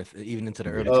decade worth, even into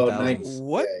the early 2000s.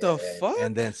 What the fuck?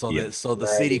 And then the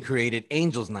city created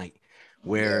Angels Night,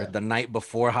 where the night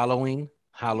before Halloween,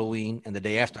 and the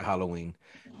day after Halloween,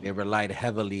 they relied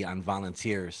heavily on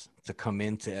volunteers to come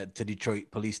into Detroit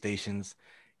police stations,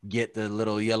 get the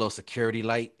little yellow security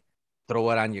light, throw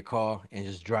it on your car, and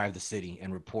just drive the city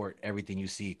and report everything you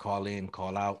see. Call in,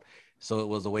 call out. So it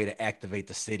was a way to activate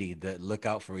the city, to look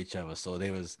out for each other. So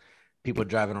there was people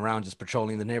driving around just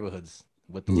patrolling the neighborhoods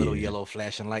with the little yellow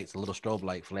flashing lights, a little strobe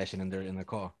light flashing in their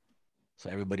car.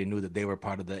 So everybody knew that they were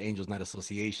part of the Angels Night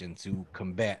Association to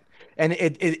combat. And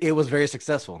it was very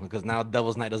successful because now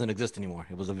Devil's Night doesn't exist anymore.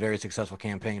 It was a very successful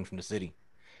campaign from the city.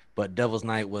 But Devil's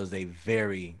Night was a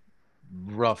very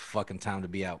rough fucking time to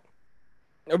be out.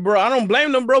 Bro, I don't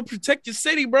blame them, bro. Protect your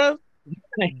city, bro.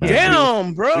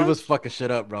 Damn, bro. He was fucking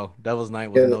shit up, bro. Devil's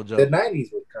Night was no joke. The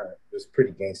 90s was pretty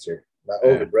gangster. My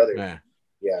older brother.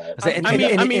 Yeah.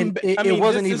 It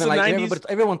wasn't even like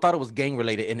everyone thought it was gang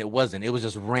related, and it wasn't. It was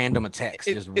just random attacks,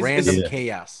 random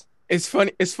chaos. It's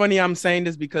funny I'm saying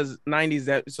this because 90s,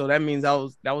 that means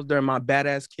that was during my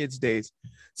badass kids days.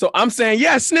 So I'm saying,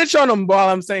 snitch on them while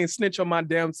I'm saying snitch on my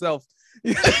damn self.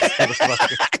 Snitch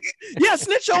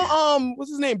on what's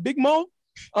his name? Big Mo.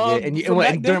 And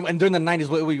during the 90s,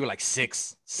 what were you like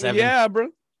 6, 7? Yeah, bro.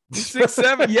 6,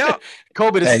 7. Yeah.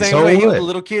 Kobe the same way. He was a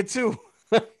little kid too.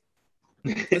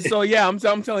 So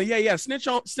I'm telling you, snitch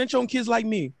on kids like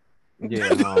me. Yeah,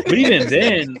 no. But even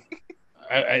then,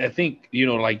 I think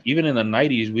like even in the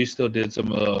 90s, we still did some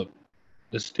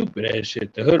the stupid ass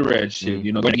shit, the hood rat shit.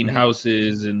 Breaking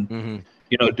houses and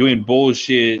doing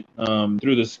bullshit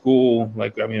through the school.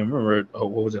 Like I remember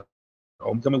what was it?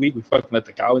 Homecoming week, we fucking let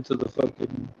the cow into the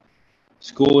fucking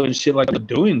school and shit, like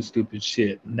doing stupid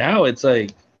shit. Now it's like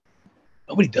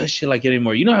nobody does shit like it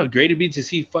anymore. You know how great it'd be to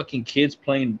see fucking kids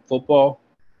playing football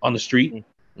on the street?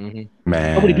 Man,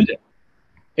 nobody do that.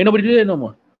 Ain't nobody do that no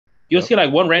more. You'll see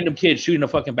like one random kid shooting a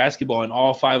fucking basketball, and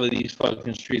all 5 of these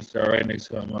fucking streets are right next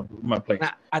to my place.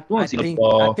 Now, I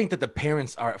think that the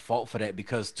parents are at fault for that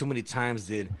because too many times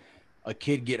did a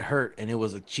kid get hurt and it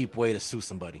was a cheap way to sue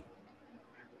somebody.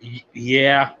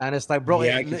 Yeah, and it's like, bro,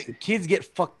 Yeah, kids get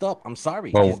fucked up. I'm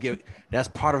sorry, Well- that's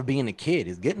part of being a kid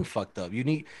is getting fucked up.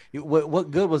 What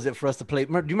good was it for us to play?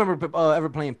 Do you remember ever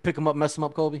playing pick 'em up, mess 'em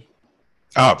up, Kobe?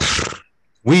 Oh, pfft.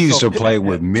 We used to play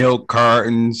with milk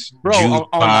cartons, Bro, juice on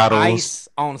bottles. ice,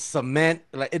 on cement,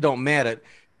 like it don't matter.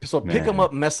 So pick 'em Man.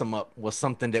 up, mess 'em up was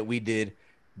something that we did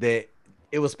that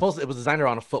it was designed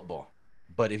around a football,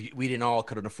 but we didn't all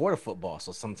couldn't afford a football,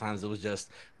 so sometimes it was just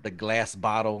the glass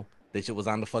bottle that shit was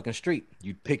on the fucking street.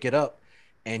 You pick it up,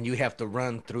 and you have to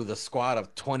run through the squad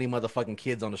of 20 motherfucking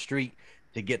kids on the street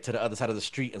to get to the other side of the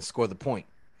street and score the point.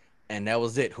 And that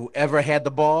was it. Whoever had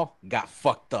the ball got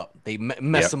fucked up. They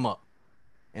mess Yep. them up.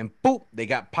 And boop, they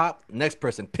got popped. Next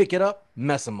person pick it up,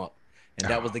 mess them up. And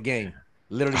that was the game.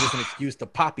 Literally just an excuse to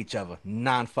pop each other,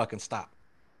 non-fucking stop.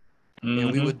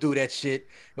 And we would do that shit.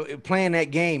 Playing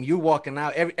that game, you're walking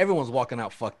out, everyone's walking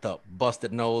out fucked up.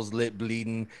 Busted nose, lip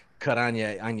bleeding, cut on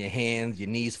your hands, your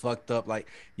knees fucked up. Like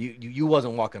you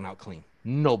wasn't walking out clean.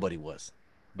 Nobody was.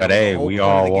 That But was the hey, whole we point of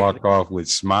all the game. walked off with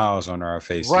smiles on our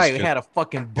faces. Right, we had a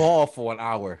fucking ball for an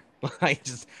hour. Like,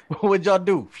 just what would y'all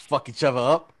do? Fuck each other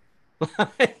up?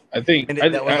 I think. And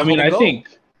that was I the mean, whole I goal.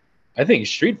 think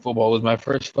street football was my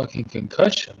first fucking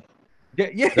concussion.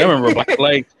 Yeah. I remember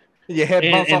like Your head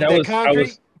and- bounced and off I that was- I concrete.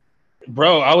 was-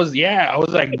 bro, I was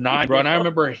like 9, bro, and I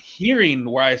remember hearing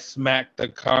where I smacked the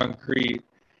concrete,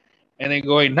 and then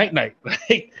going night night.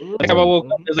 Like how I woke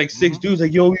up, there's like 6 dudes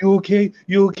like, yo, you okay?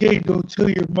 You okay? Don't tell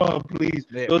your mom, please.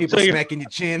 Yeah, Don't people tell your smacking your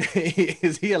chin.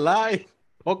 Is he alive?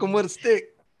 Poke him with a stick.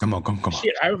 Come on.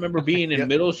 shit. I remember being in Yep.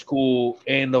 middle school,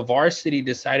 and the varsity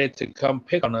decided to come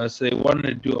pick on us. They wanted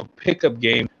to do a pickup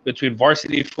game between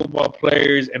varsity football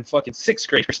players and fucking 6th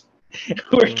graders.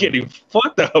 We're getting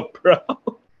fucked up, bro.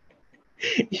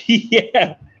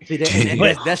 Yeah. See,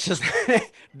 that's just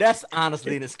that's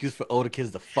honestly an excuse for older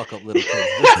kids to fuck up little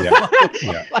kids.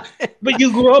 Yeah. But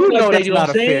you grew up You like know that, that's you know not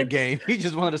what a I'm fair saying? game. He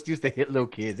just wanted an excuse to hit little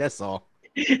kids. That's all.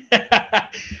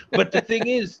 But the thing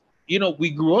is, we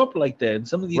grew up like that. And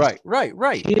some of these Right. kids It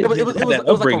was didn't have that like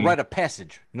a upbringing. rite of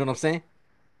passage. You know what I'm saying?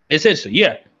 Essentially,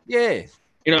 yeah. Yeah.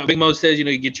 Big Mo says,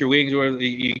 you get your wings or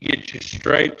you get your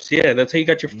stripes. Yeah, that's how you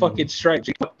got your fucking stripes.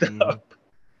 You fucked up.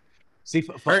 See,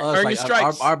 for Earn us, your like,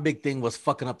 stripes. our big thing was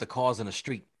fucking up the cars in the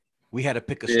street. We had to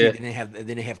pick a street Yeah. and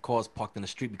then they have cars parked in the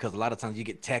street because a lot of times you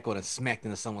get tackled and smacked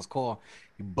into someone's car.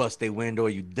 You bust their window,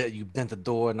 you dent the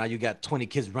door. Now you got 20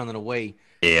 kids running away.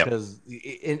 Yeah. Because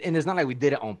and it's not like we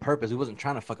did it on purpose. We wasn't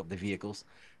trying to fuck up the vehicles,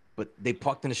 but they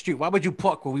parked in the street. Why would you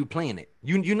park where we were playing it?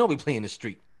 You know we play in the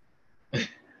street. Like,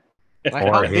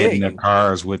 how Or dare hitting the you?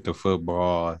 cars with the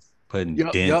football, putting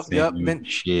Yup, dents yup. in Then-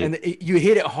 shit. And you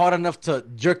hit it hard enough to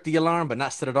jerk the alarm, but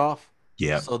not set it off.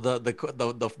 Yeah. So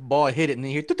the ball hit it, and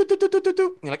then you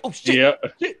hear, you're like, oh shit. Yeah.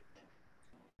 shit.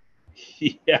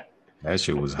 Yeah. That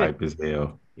shit was hype as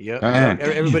hell. Yep. Man.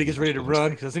 Everybody gets ready to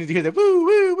run because as soon as you hear that, woo,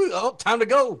 woo, woo, oh, time to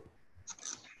go.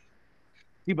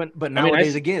 See, but mean,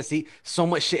 nowadays again, see, so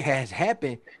much shit has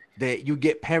happened that you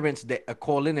get parents that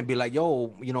call in and be like,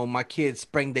 yo, my kid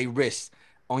sprained their wrist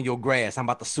on your grass. I'm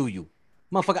about to sue you.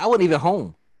 Motherfucker, I wasn't even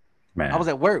home. Man. I was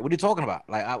at work. What are you talking about?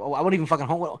 Like, I wasn't even fucking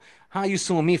home. How are you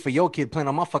suing me for your kid playing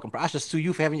on my fucking? I should sue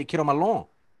you for having your kid on my lawn.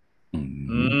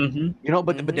 Mhm.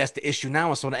 But that's the issue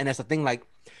now. And that's the thing. Like,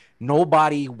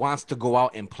 nobody wants to go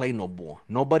out and play no more.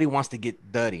 Nobody wants to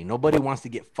get dirty. Nobody wants to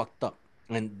get fucked up.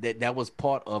 And that was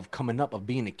part of coming up of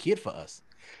being a kid for us.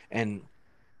 And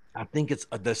I think it's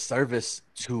a disservice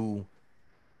to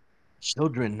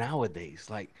children nowadays.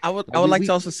 Like, I would like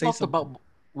to also say talked something. about.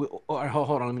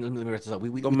 Hold on, let me wrap this up.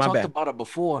 We Oh, my talked bad. about it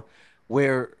before,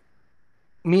 where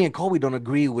me and Kobe don't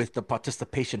agree with the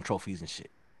participation trophies and shit.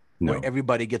 No. Where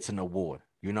everybody gets an award,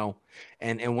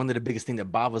 and one of the biggest thing that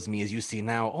bothers me is you see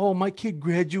now, oh, my kid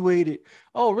graduated.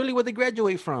 Oh, really? What they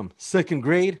graduate from? 2nd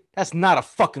grade? That's not a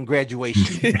fucking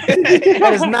graduation.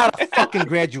 That is not a fucking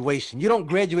graduation. You don't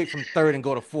graduate from 3rd and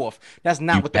go to 4th. That's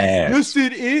not You what that pass. is.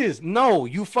 Yes, it is. No,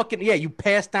 you you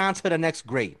pass down to the next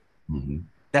grade. Mhm.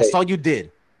 That's Hey. all you did.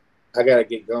 I gotta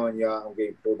get going, y'all. I'm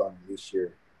getting pulled on this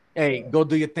year. Hey, go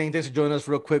do your thing. Thanks for joining us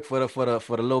real quick for the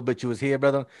little bit you was here,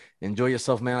 brother. Enjoy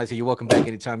yourself, man. I say you're welcome back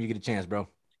anytime you get a chance, bro.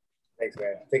 Thanks,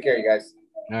 man. Take care, you guys.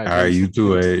 All right, you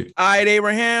too, eh? All right,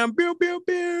 Abraham. Bill.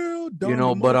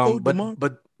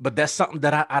 But that's something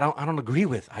that I don't agree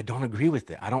with. I don't agree with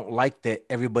it. I don't like that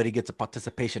everybody gets a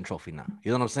participation trophy now.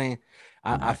 You know what I'm saying?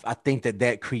 I think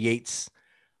that creates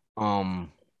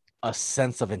a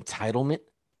sense of entitlement,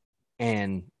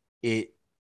 and it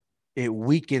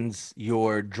weakens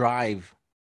your drive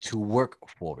to work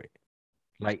for it.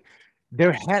 Like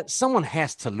someone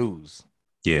has to lose.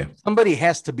 Yeah. Somebody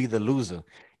has to be the loser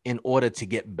in order to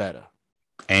get better.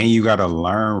 And you got to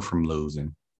learn from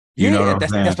losing. You know what I'm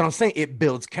saying? That's what I'm saying. It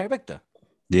builds character.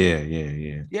 Yeah.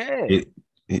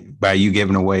 By you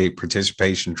giving away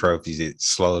participation trophies, it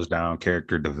slows down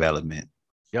character development.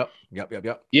 Yep.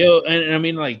 Yeah, and I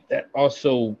mean, like, that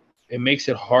also, it makes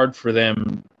it hard for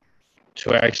them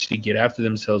to actually get after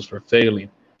themselves for failing.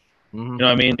 Mm-hmm. You know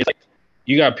what I mean? It's like,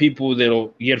 you got people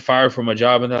that'll get fired from a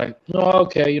job and they're like, oh,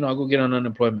 okay, I'll go get on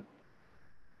unemployment.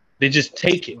 They just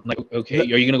take it. Like, okay,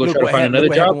 are you going to go try to find another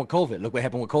job? Look what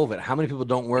happened with COVID. How many people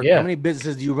don't work? Yeah. How many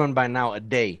businesses do you run by now a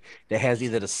day that has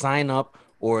either to sign up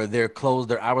or they're closed,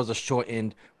 their hours are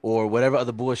shortened, or whatever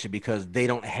other bullshit because they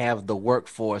don't have the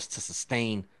workforce to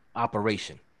sustain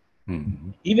operation? Mm-hmm.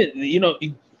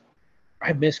 Even,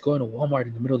 I miss going to Walmart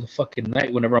in the middle of the fucking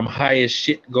night whenever I'm high as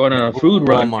shit going on a food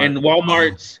run. And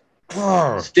Walmarts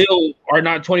still are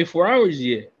not 24 hours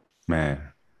yet. Man.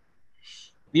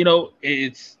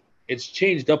 It's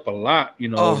changed up a lot,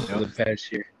 over the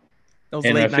past year. Those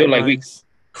and late I feel night like runs.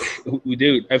 we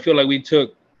do. I feel like we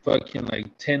took fucking like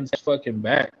 10 fucking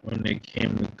back when it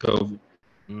came to COVID.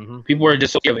 Mm-hmm. People were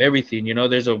just scared of everything.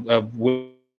 There's a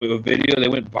video that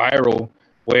went viral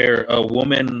where a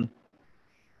woman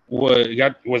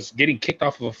was getting kicked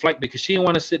off of a flight because she didn't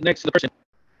want to sit next to the person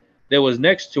that was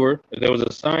next to her. There was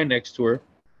a sign next to her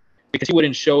because he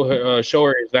wouldn't show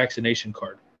her his vaccination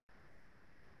card.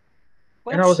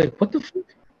 What? And I was like, "What the fuck?"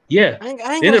 Yeah, I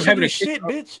ain't gonna show you shit,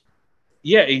 bitch.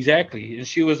 Yeah, exactly. And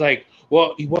she was like,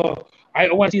 "Well, I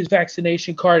want to see his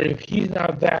vaccination card. If he's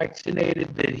not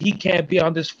vaccinated, then he can't be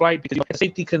on this flight because it's a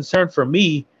safety concern for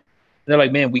me." And they're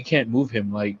like, "Man, we can't move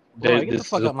him. Like, get the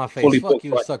fuck out my face. Fuck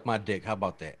you and suck my dick. How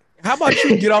about that? How about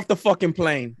you get off the fucking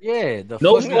plane? Yeah,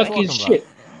 no fucking shit."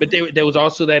 But there was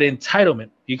also that entitlement.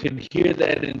 You can hear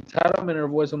that entitlement in her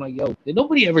voice. I'm like, yo, did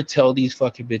nobody ever tell these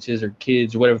fucking bitches or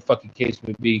kids or whatever fucking case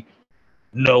would be,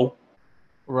 no?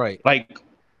 Right. Like,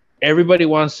 everybody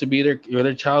wants to be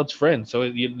their child's friend. So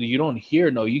you don't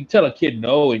hear no. You tell a kid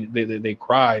no, and they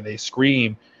cry, they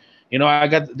scream. There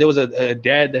was a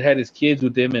dad that had his kids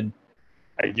with him, and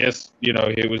I guess,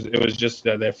 it was just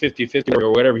that 50-50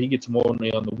 or whatever. He gets more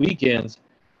only on the weekends.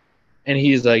 And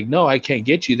he's like, no, I can't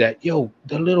get you that. Yo,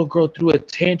 the little girl threw a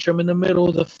tantrum in the middle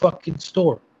of the fucking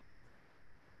store.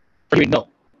 No.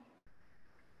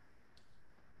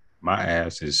 My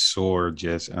ass is sore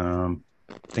just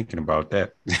thinking about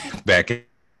that. Back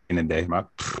in the day, my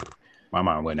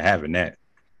mom wasn't having that.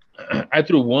 I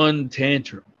threw one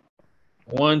tantrum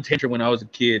when I was a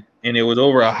kid, and it was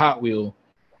over a Hot Wheel.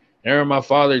 And my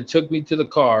father took me to the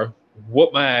car,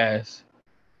 whooped my ass,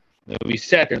 and we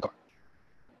sat there in the car.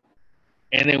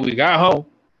 And then we got home.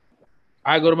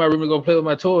 I go to my room to go play with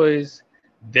my toys.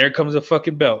 There comes a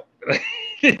fucking belt.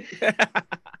 You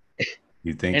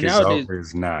think it's over?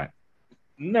 It's not.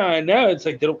 No, now it's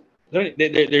like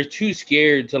they're too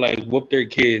scared to like whoop their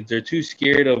kids. They're too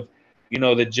scared of,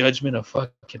 the judgment of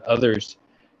fucking others.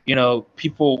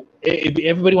 People.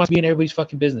 Everybody wants to be in everybody's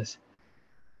fucking business.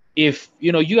 If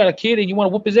you got a kid and you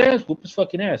want to whoop his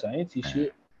fucking ass. I ain't see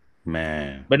shit.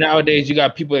 Man. But nowadays you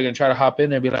got people that can try to hop in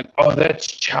there and be like, oh, that's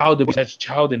child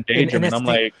endangerment. And I'm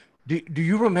like, do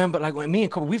you remember, like, when me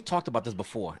and Kobe, we've talked about this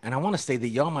before, and I want to say that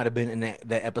y'all might have been in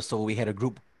that episode. We had a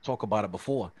group talk about it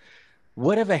before.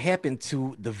 Whatever happened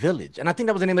to The Village? And I think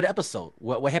that was the name of the episode.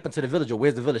 What happened to The Village, or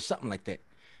Where's the Village? Something like that.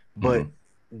 But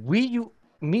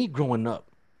me growing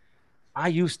up, I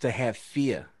used to have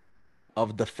fear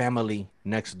of the family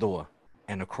next door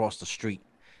and across the street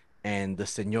and the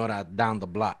senora down the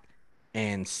block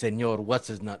and Senor what's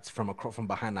his nuts from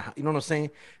behind the house. You know what I'm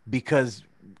saying? Because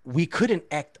we couldn't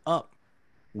act up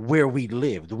where we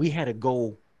lived. We had to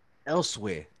go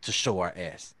elsewhere to show our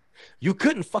ass. You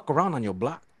couldn't fuck around on your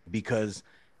block because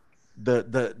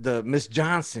the Miss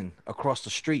Johnson across the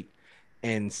street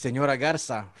and Senora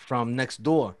Garza from next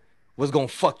door was gonna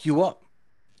fuck you up.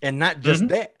 And not just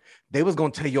that, they was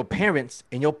gonna tell your parents,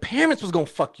 and your parents was gonna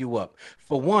fuck you up.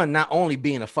 For one, not only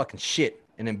being a fucking shit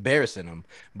and embarrassing them,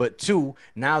 but two,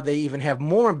 now they even have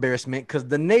more embarrassment because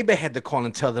the neighbor had to call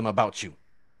and tell them about you.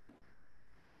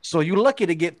 So you're lucky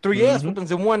to get 3 ass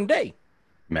whoopings in one day.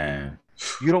 Man.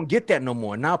 You don't get that no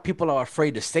more. Now people are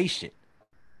afraid to say shit.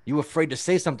 You afraid to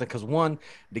say something because one,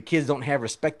 the kids don't have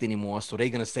respect anymore, so they're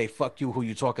gonna say fuck you, who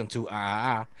you talking to,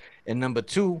 and number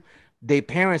two, their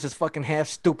parents is fucking half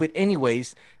stupid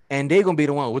anyways, and they're gonna be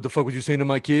the one, what the fuck was you saying to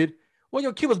my kid? Well,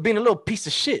 your kid was being a little piece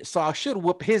of shit, so I should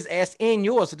whoop his ass and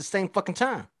yours at the same fucking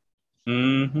time.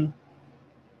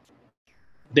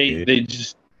 They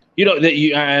just, You know that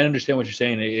I understand what you're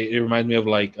saying. It reminds me of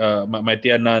like my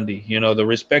tia Nandi. You know, the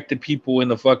respected people in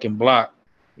the fucking block.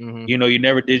 Mhm. You know, you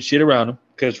never did shit around them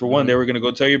because for one, they were gonna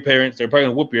go tell your parents. They're probably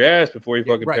gonna whoop your ass before your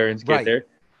fucking parents get there,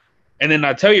 and then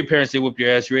not tell your parents they whoop your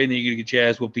ass. You're right, and then you're gonna get your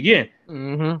ass whooped again.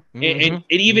 And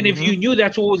even if you knew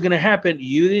that's what was gonna happen,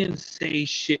 you didn't say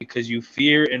shit because you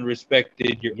fear and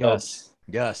respected your elders.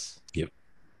 Yes. Yep.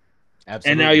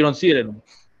 Absolutely. And now you don't see it anymore.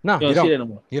 No, you don't see it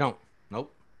anymore. You don't.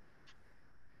 Nope.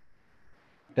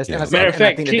 That's matter of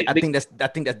fact, I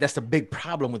think that's a big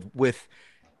problem with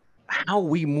how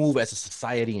we move as a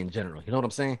society in general. You know what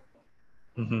I'm saying?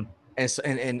 Mm-hmm. And so,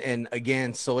 and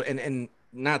again, so and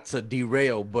not to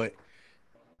derail, but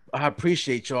I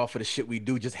appreciate y'all for the shit we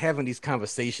do, just having these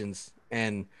conversations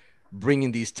and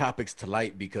bringing these topics to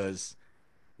light, because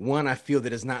one, I feel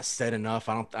that it's not said enough.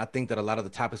 I think that a lot of the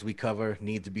topics we cover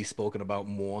need to be spoken about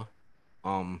more.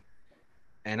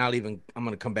 And I'm going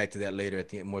to come back to that later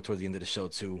more towards the end of the show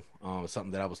too.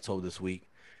 Something that I was told this week,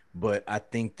 but I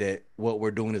think that what we're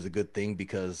doing is a good thing,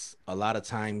 because a lot of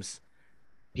times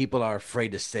people are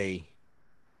afraid to say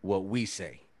what we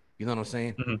say. You know what I'm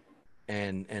saying? Mm-hmm.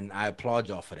 And I applaud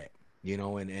y'all for that. You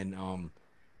know, and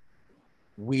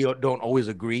we don't always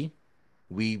agree.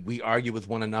 We argue with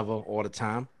one another all the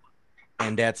time,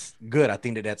 and that's good. I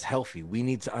think that that's healthy. We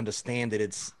need to understand that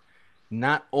it's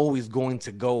not always going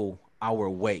to go our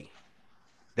way.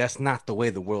 That's not the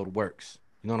way the world works.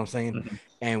 You know what I'm saying? Mm-hmm.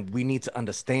 And we need to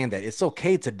understand that it's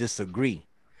okay to disagree,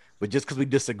 but just because we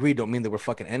disagree don't mean that we're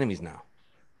fucking enemies now.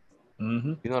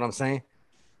 Mm-hmm. You know what I'm saying?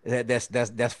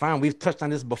 That's fine. We've touched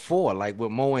on this before, like with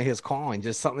Mo and his car, and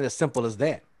just something as simple as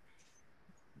that.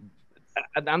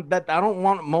 I don't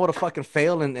want Mo to fucking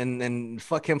fail and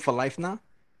fuck him for life now.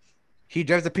 He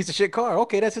drives a piece of shit car.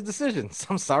 Okay, that's his decision.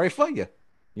 I'm sorry for you.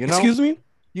 You know? Excuse me?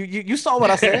 You saw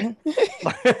what I said.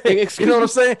 You know what I'm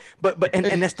saying? But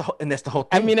that's the whole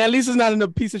thing. I mean, at least it's not in a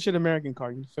piece of shit American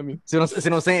car. You feel me? See what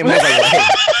I'm saying? Mo's like,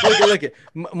 well, hey, look it.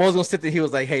 Mo's gonna sit there. He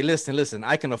was like, hey, listen.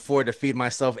 I can afford to feed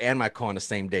myself and my car on the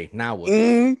same day. Now what?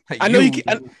 I know you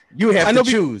can. You have to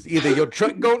choose. Either your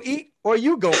truck gonna eat or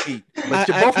you gonna eat. But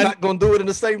you're both not gonna do it in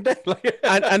the same day.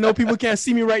 I know people can't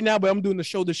see me right now, but I'm doing the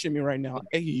shoulder shimmy right now.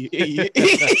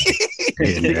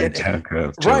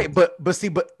 Right,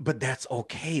 but that's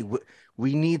okay.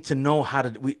 We need to know how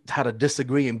to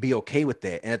disagree and be okay with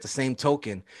that. And at the same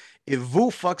token, if Vu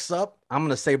fucks up, I'm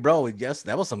gonna say, bro, yes,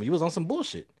 that was you was on some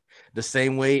bullshit. The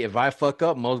same way, if I fuck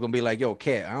up, Mo's gonna be like, yo,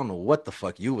 Cat, I don't know what the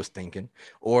fuck you was thinking.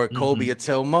 Or Kobe will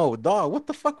tell Mo, dog, what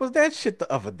the fuck was that shit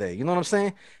the other day? You know what I'm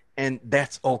saying? And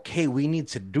that's okay. We need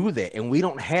to do that. And we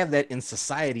don't have that in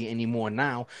society anymore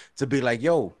now to be like,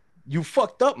 yo, you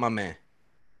fucked up, my man.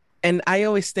 And I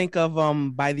always think of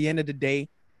by the end of the day,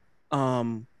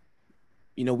 you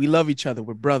know, we love each other.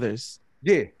 We're brothers.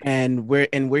 Yeah. And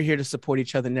we're here to support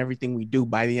each other in everything we do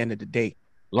by the end of the day.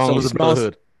 Long live the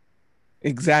brotherhood.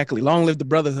 Exactly. Long live the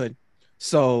brotherhood.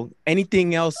 So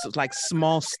anything else like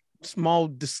small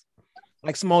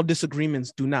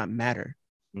disagreements do not matter.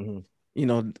 Mm-hmm. You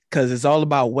know, because it's all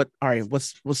about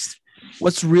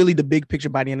what's really the big picture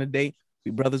by the end of the day.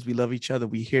 We brothers, we love each other.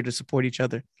 We here to support each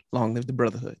other. Long live the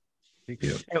brotherhood.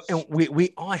 Yeah. And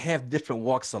we all have different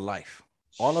walks of life.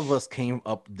 All of us came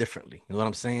up differently. You know what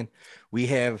I'm saying? We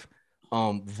have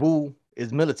Vu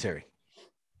is military,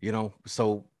 you know,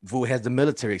 so Vu has the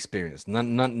military experience.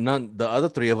 None the other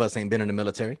three of us ain't been in the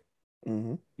military.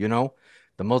 Mm-hmm. You know,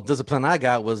 the most discipline I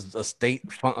got was a state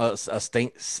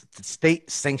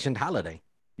sanctioned holiday,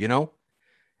 you know,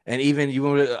 and even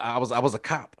I was a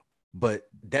cop, but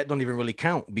that don't even really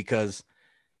count, because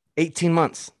 18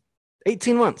 months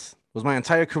was my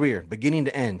entire career, beginning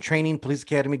to end. Training, police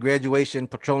academy, graduation,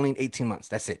 patrolling, 18 months.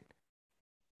 That's it.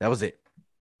 That was it.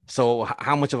 So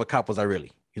how much of a cop was I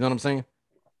really? You know what I'm saying?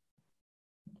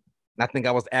 I think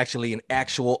I was actually an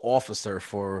actual officer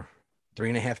for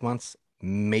 3.5 months,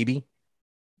 maybe.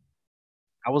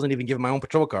 I wasn't even given my own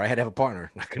patrol car. I had to have a partner.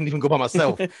 I couldn't even go by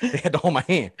myself. They had to hold my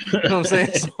hand. You know what I'm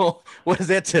saying? So what does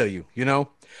that tell you? You know,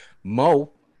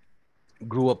 Mo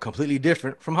grew up completely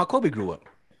different from how Kobe grew up.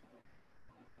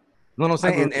 You know what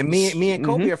I'm saying? And me and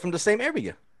Kobe are from the same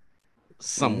area,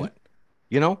 somewhat,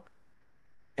 you know,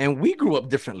 and we grew up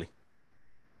differently.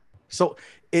 So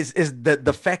is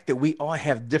the fact that we all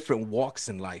have different walks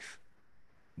in life,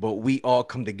 but we all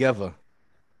come together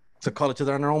to call each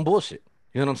other on our own bullshit.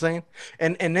 You know what I'm saying?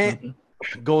 And that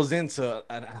goes into,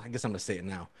 I guess I'm gonna say it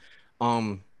now.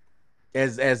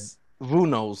 As Vu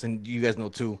knows, and you guys know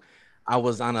too, I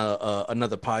was on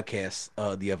another podcast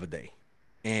the other day,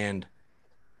 and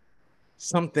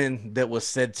something that was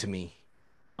said to me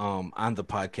on the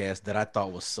podcast that I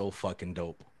thought was so fucking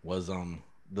dope was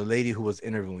the lady who was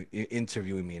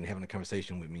interviewing me and having a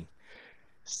conversation with me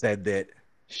said that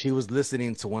she was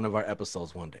listening to one of our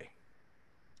episodes one day,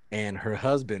 and her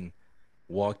husband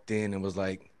walked in and was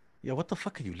like, "Yo, what the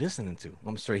fuck are you listening to?"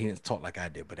 I'm sorry, he didn't talk like I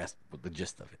did, but that's the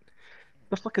gist of it.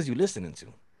 The fuck is you listening to?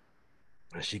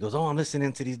 And she goes, "Oh, I'm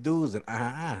listening to these dudes, and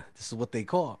this is what they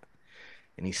call."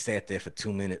 And he sat there for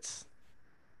 2 minutes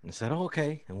and said, "Oh,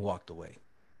 okay," and walked away.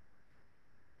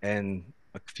 And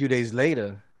a few days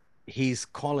later, he's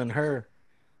calling her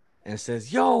and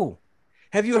says, "Yo,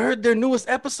 have you heard their newest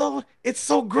episode? It's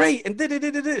so great." And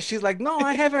she's like, "No,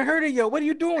 I haven't heard it yet. What are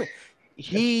you doing?"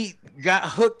 He got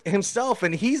hooked himself,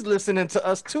 and he's listening to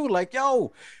us too. Like,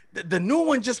 "Yo, the new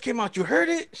one just came out. You heard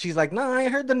it?" She's like, "No, I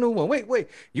ain't heard the new one. Wait,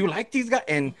 you like these guys?"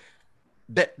 And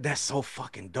that's so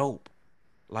fucking dope.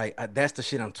 Like, that's the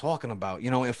shit I'm talking about,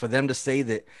 and for them to say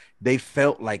that they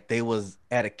felt like they was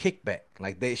at a kickback,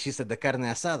 like she said the carne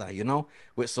asada,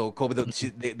 so Kobe,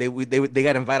 they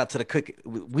got invited to the cook.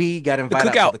 We got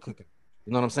invited out to the cooking.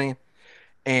 You know what I'm saying?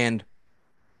 And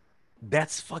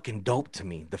that's fucking dope to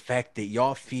me. The fact that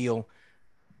y'all feel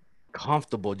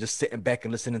comfortable just sitting back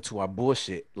and listening to our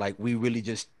bullshit, like we really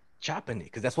just chopping it,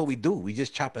 because that's what we do. We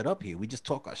just chop it up here. We just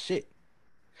talk our shit.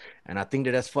 And I think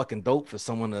that's fucking dope for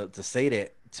someone to say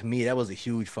that. To me, that was a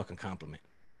huge fucking compliment.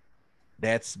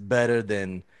 That's better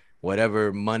than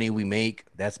whatever money we make.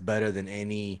 That's better than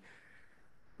any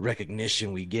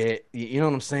recognition we get. You know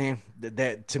what I'm saying?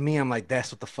 That to me, I'm like,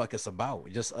 that's what the fuck it's about.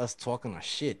 Just us talking our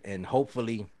shit. And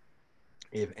hopefully,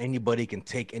 if anybody can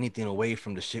take anything away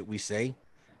from the shit we say,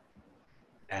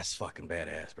 that's fucking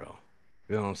badass, bro.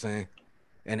 You know what I'm saying?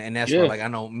 And that's why, like, I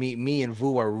know me and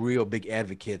Vu are real big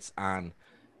advocates on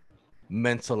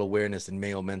mental awareness and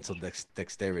male mental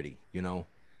dexterity,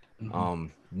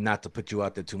 not to put you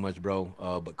out there too much,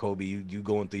 bro, but Kobe, you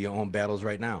going through your own battles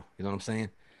right now, you know what I'm saying,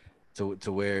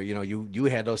 to where you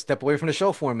had to step away from the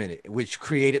show for a minute, which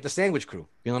created the Sandwich Crew,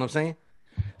 you know what I'm saying.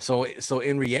 So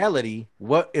in reality,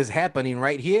 what is happening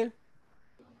right here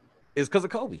is because of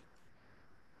Kobe,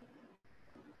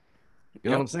 you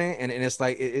know what I'm saying. And it's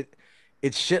like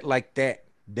it's shit like that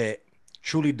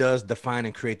truly does define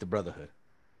and create the brotherhood.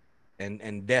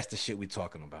 And that's the shit we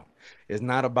talking about. It's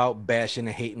not about bashing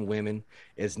and hating women.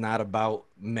 It's not about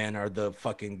men are the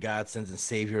fucking godsends and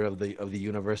savior of the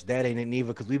universe. That ain't it neither,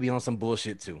 because we be on some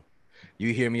bullshit too.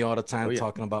 You hear me all the time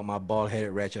talking about my bald-headed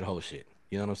ratchet hoe shit.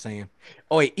 You know what I'm saying?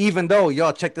 Oh, wait, even though,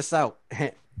 y'all check this out.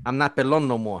 I'm not pelon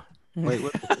no more. Wait,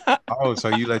 what? Oh, so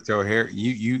you let your hair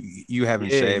you haven't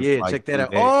shaved? Yeah, like check that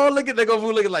out. Oh, look at that go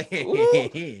looking like hey,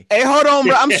 hold on,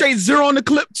 bro. I'm straight zero on the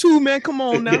clip too, man. Come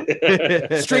on now.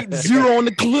 Straight zero on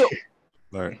the clip.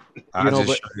 Look,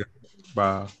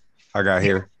 I got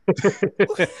here.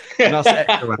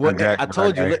 I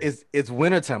told you, it's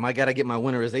wintertime. I gotta get my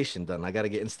winterization done. I gotta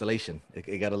get installation.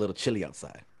 It got a little chilly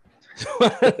outside.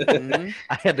 I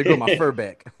had to grow my fur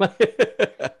back.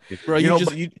 Bro,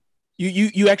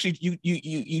 you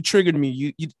actually triggered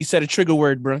me. You said a trigger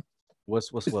word, bro.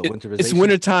 What's winterization? It's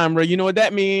wintertime, bro. You know what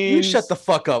that means? You shut the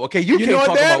fuck up, okay? You can't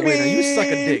talk about winter. You suck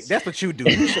a dick. That's what you do.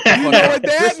 You shut the fuck know up. what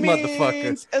that this means?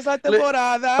 motherfucker. Es la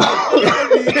temporada.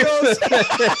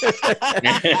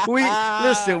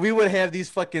 We would have these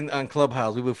fucking on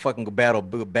Clubhouse. We would fucking battle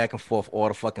back and forth all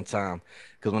the fucking time.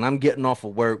 Because when I'm getting off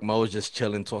of work, Mo's just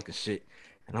chilling, talking shit.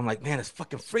 And I'm like, man, it's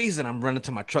fucking freezing. I'm running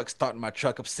to my truck, starting my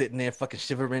truck up, sitting there, fucking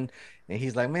shivering. And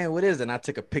he's like, man, what is it? And I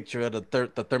took a picture of the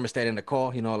thermostat in the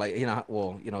car, it's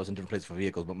in different places for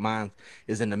vehicles, but mine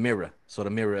is in the mirror. So the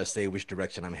mirror will say which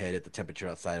direction I'm headed, the temperature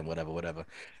outside, and whatever.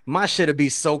 My shit would be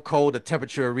so cold, the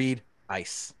temperature will read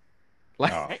ice.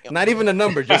 Like, not even the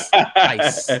number, just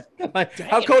ice. Like,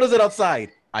 how cold is it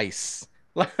outside? Ice.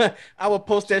 I would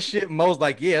post that shit. Mo's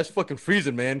like, yeah, it's fucking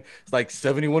freezing, man. It's like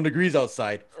 71 degrees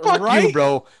outside. Fuck you,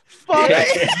 bro. Fuck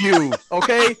you.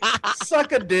 Okay?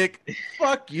 Suck a dick.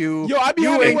 Fuck you. Yo, I be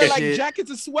wearing like jackets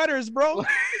and sweaters, bro.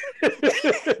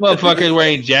 Motherfuckers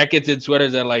wearing jackets and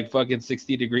sweaters at like fucking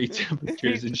 60-degree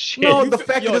temperatures and shit. No, the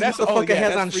fact that this motherfucker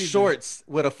has on freezing shorts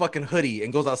with a fucking hoodie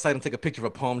and goes outside and take a picture of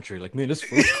a palm tree. Like, man, it's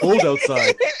cold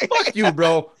outside. Fuck you,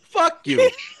 bro. Fuck you.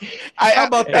 How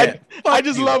about that? I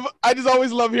just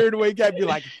always love hearing the way Cat be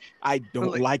like, I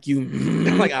don't like you.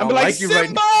 Like, I don't like you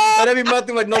right now. And every month,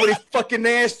 like, nobody fucking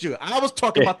asked you. I was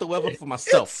talking about the weather for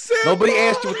myself. Nobody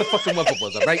asked you what the fucking weather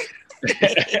was, all right?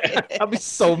 I'd be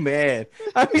so mad.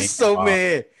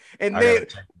 And then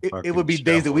it would be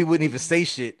days that we wouldn't even say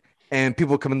shit. And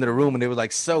people come into the room and they were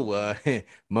like, so,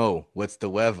 Mo, what's the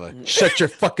weather? Shut your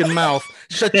fucking mouth.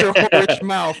 Shut your whorish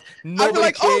mouth.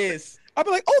 Nobody cares. I'll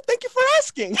be like, oh, thank you for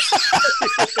asking.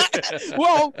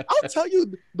 Well, I'll tell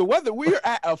you the weather. We're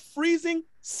at a freezing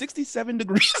 67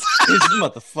 degrees. This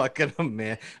motherfucker,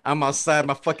 man. I'm outside.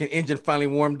 My fucking engine finally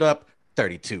warmed up.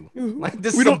 32. Like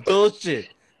this We is some don't- bullshit.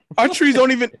 Our trees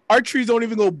don't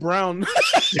even go brown.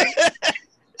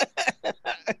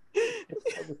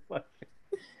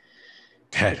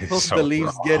 That is Close so the leaves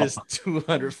wrong. get is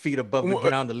 200 feet above the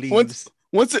ground. The leaves.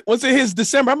 Once it hits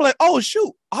December, I'm like, oh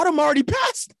shoot, autumn already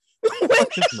passed.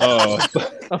 Oh,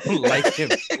 I don't like him.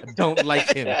 I don't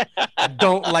like him. I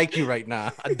don't like you right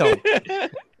now. I don't.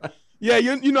 Yeah,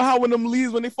 you know how when them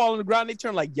leaves, when they fall on the ground, they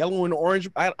turn like yellow and orange.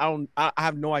 I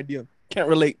have no idea. Can't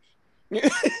relate.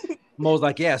 Mo's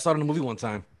like, yeah, I saw it in the movie one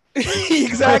time.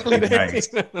 Exactly. Nice.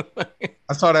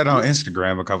 I saw that on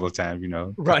Instagram a couple of times, you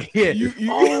know. Right, yeah. You-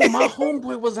 Oh, my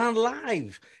homeboy was on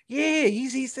live. Yeah,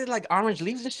 he said like orange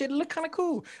leaves and shit. It looked kind of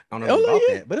cool. I don't know Oh, about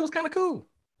yeah. that, but it was kind of cool.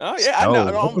 Oh yeah, Snow.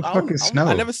 I know. What the fuck is snow?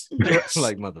 I never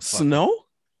Like motherfucker.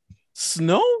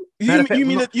 Snow. Matter of fact, You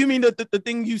mean the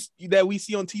thing that we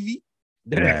see on TV?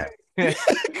 Yeah.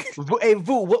 Hey,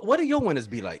 Vu, what do your winters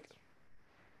be like?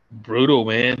 brutal,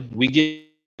 man. We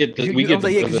get You, we I'm get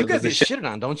like, yeah, 'cause you the guys get shit, shitted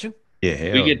on, don't you? Yeah,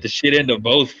 hell. we get the shit end of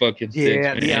both fucking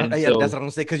sticks, Yeah, man. yeah, So- that's what I'm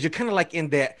saying. Because you're kind of like in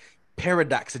that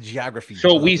paradox of geography.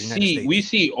 So of we the United see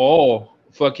States. all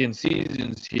fucking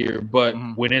seasons here, but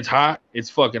Mhm. when it's hot, it's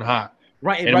fucking hot.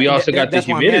 right, and we also got the that's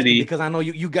why I'm asking, humidity. because I know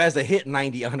you guys are hit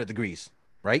 90, 100 degrees,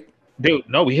 right? Dude,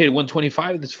 no, we hit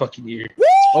 125 this fucking year.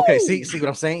 Okay, see what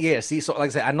I'm saying? Yeah, see, so like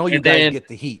I said, I know you And guys then get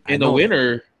the heat I In the know that.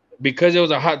 winter, because it was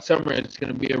a hot summer, it's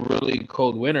gonna be a really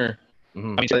cold winter.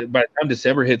 Mhm. I mean, by the time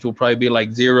December hits, we'll probably be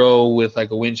like 0 with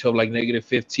like a wind chill of like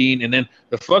 -15. And then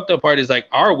the fucked up part is like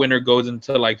our winter goes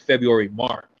until like February,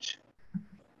 March.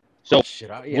 So Shit,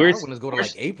 yeah, we're- our winters go to we're-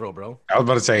 like April, bro. I was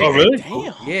about to say, Oh, really?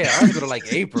 Damn. Yeah, ours go to like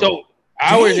April. So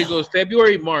ours Damn. it goes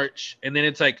February, March, and then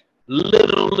it's like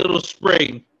little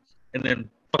spring, and then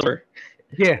summer.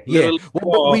 yeah. little Well, but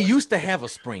fall. we used to have a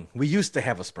spring. We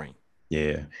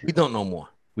yeah. We don't no more.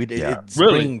 Yeah.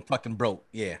 Really? Spring fucking broke.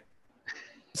 Yeah.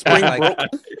 Spring Like, broke.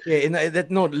 Yeah, and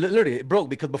literally it broke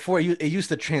because before it used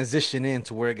to transition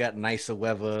into where it got nicer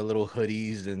weather, little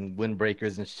hoodies and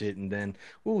windbreakers and shit, and then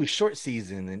short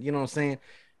season, and you know what I'm saying.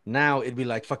 Now it'd be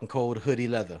like fucking cold hoodie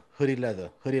leather.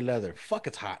 Fuck,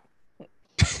 it's hot.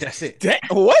 That's it.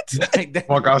 What? Like,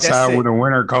 Walk that's outside it. with a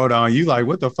winter coat on. You like,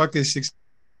 what the fuck is 60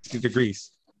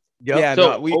 degrees? Yup. Yeah,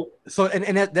 So no, we So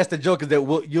and that's the joke is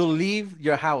that you'll leave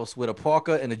your house with a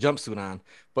parka and a jumpsuit on,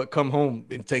 but come home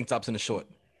in tank tops and a short.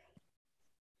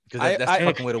 Because that's I-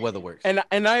 fucking where the weather works.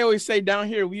 and I always say down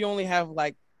here we only have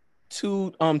like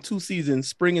two seasons,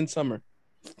 spring and summer.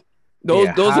 Those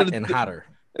Yeah, those hot are the and hotter.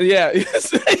 Yeah,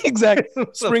 exactly.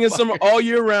 Spring and Fuck? summer all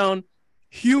year round.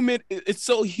 Humid. It's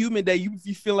so humid that you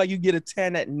feel like you get a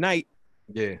tan at night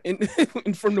Yeah. and,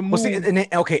 and from the moon. Well, see,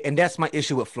 and that's my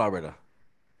issue with Florida.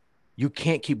 You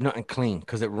can't keep nothing clean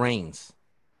because it rains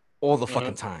all the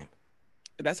fucking time.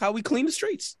 That's how we clean the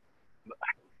streets.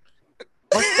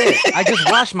 Fuck that. I just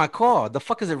washed my car. The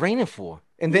fuck is it raining for?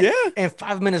 And then Yeah. and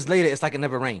 5 minutes later, it's like it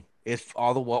never rained. It's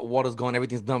all the water's gone,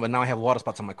 everything's done, but now I have water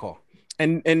spots on my car.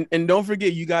 And don't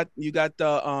forget you got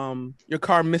the your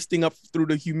car misting up through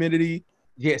the humidity.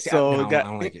 Yeah, see, So I don't got-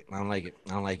 like it. I don't like it.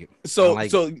 I don't like it. So like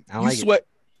so it. I don't you like it. sweat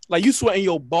like you sweating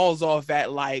your balls off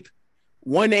at like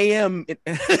 1 a.m.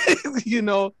 you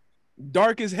know,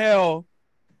 dark as hell,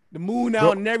 the moon out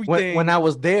Bro, and everything. When I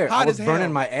was there, I Hot was as burning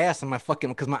hell. my ass and my fucking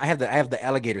because I have the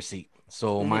alligator seat.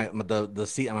 So the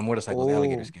seat on my motorcycle is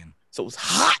alligator Oh. skin. So it's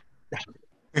hot.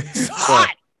 It's Bruh.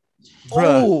 hot.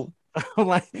 Bruh. Oh, I'm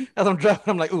like, as I'm driving,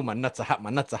 I'm like, ooh, my nuts are hot. My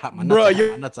nuts are hot. My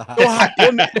Bruh, nuts are hot.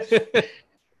 you're My nuts are hot.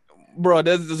 bro,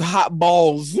 there's hot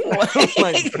balls.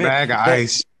 Like, Bag of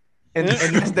ice. and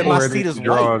that's that my Pour it seat in is white.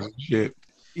 drawers and shit.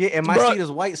 Yeah, and my Bruh. seat is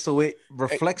white, so it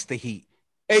reflects the heat.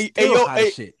 hey, Still yo, hot as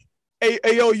hey, shit. hey,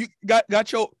 yo, you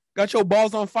got your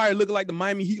balls on fire, looking like the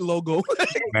Miami Heat logo.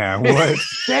 Man, what?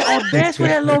 That's where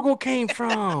that logo came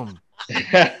from.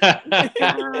 Got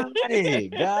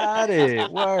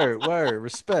it. Word.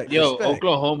 Respect. Yo, respect.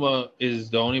 Oklahoma is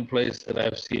the only place that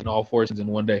I've seen all four seasons in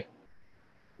one day.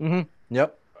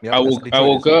 Yep. I that's woke what I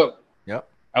woke Detroit is. up. Yep.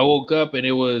 I woke up and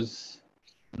it was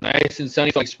nice and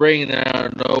sunny like spring, and then out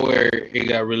of nowhere it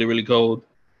got really cold.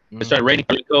 It started raining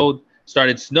really cold,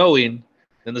 started snowing,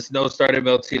 then the snow started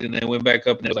melting, and then went back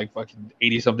up and it was like fucking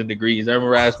 80-something degrees. I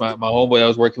remember I asked my homeboy I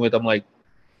was working with, I'm like,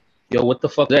 yo, what the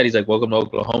fuck is that? He's like, welcome to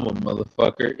Oklahoma,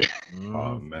 motherfucker.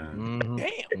 Oh, man.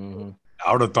 Damn.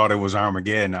 I would have thought it was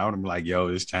Armageddon. I would have been like, yo,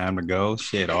 it's time to go.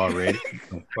 Shit already.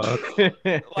 What the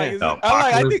fuck? Like, The I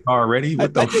apocalypse already?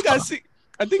 What the think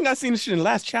fuck? I think I seen this shit in the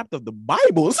last chapter of the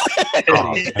Bibles.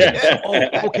 Oh,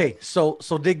 okay. So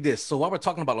dig this. So while we're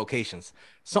talking about locations,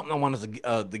 something I wanted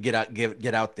to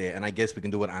get out there, and I guess we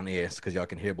can do it on air because y'all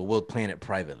can hear, but we'll plan it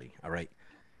privately. All right.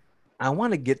 I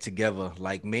want to get together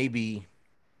like maybe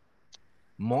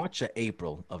March or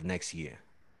April of next year,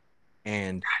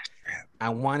 and I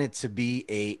want it to be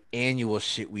a annual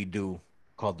shit we do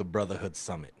called the Brotherhood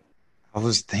Summit. I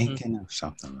was thinking of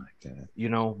something like that. You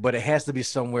know, but it has to be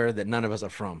somewhere that none of us are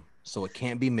from. So it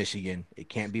can't be Michigan. It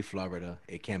can't be Florida.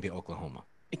 It can't be Oklahoma.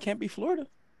 It can't be Florida.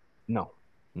 No.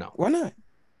 Why not?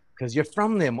 Because you're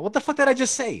from them. What the fuck did I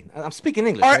just say? I'm speaking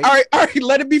English. All right? right.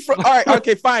 Let it be from. All right.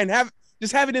 Okay, fine.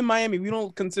 Just have it in Miami. We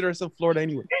don't consider ourselves Florida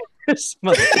anyway. This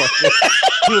motherfucker.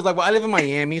 He was like, well, I live in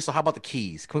Miami, so how about the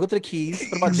Keys? Can we go to the Keys?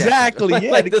 What about Exactly. Jackson?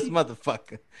 Yeah, like the this Keys.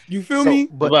 motherfucker. You feel me?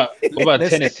 What about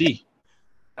Tennessee?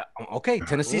 Okay,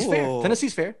 Tennessee's fair.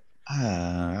 Tennessee's fair.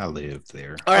 I lived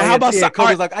there. All right. How about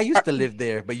Cody's like, I used to live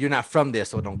there, but you're not from there,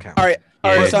 so it don't count. All right.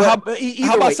 Yeah. So how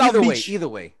about South Beach? Either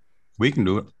way. We can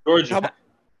do it. Georgia.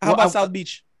 How about South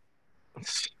Beach?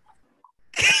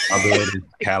 I'll do it in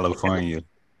California.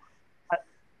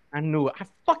 I knew it. I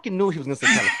fucking knew he was gonna say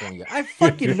California. I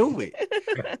fucking knew it.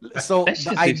 So That's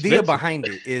the just idea expensive. behind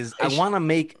it is I want to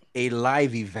make a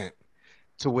live event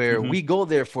to where we go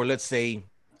there for, let's say,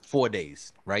 4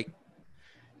 days, right?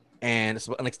 And it's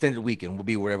an extended weekend. We'll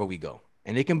be wherever we go,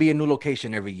 and it can be a new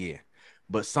location every year,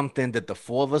 but something that the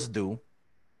four of us do.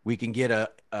 We can get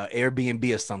a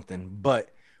Airbnb or something, but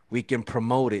we can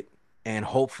promote it and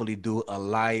hopefully do a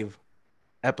live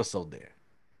episode there.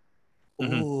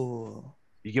 Ooh.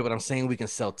 You get what I'm saying? We can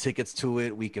sell tickets to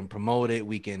it. We can promote it.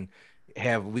 We can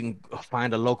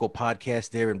find a local podcast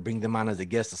there and bring them on as a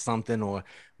guest or something,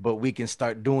 but we can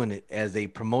start doing it as a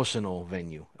promotional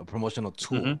venue, a promotional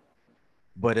tool.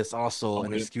 But it's also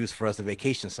an excuse for us to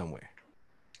vacation somewhere.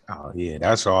 Oh yeah,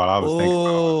 that's all I was thinking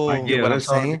about. Like, You get what I'm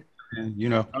saying? You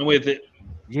know, I'm with it.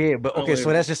 Yeah, but okay, so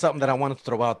that's just something that I wanted to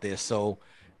throw out there. So,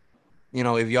 you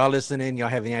know, if y'all listening, y'all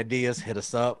have any ideas, hit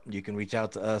us up. You can reach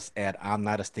out to us at I'm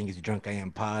not as stinky as drunk I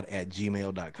am pod at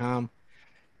gmail.com.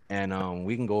 And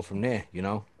we can go from there, you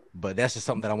know. But that's just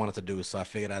something that I wanted to do. So I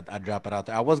figured I'd drop it out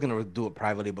there. I was gonna do it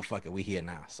privately, but fuck it, we here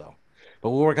now. So but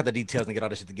we'll work out the details and get all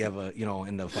this shit together, you know,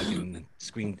 in the fucking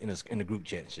screen in the group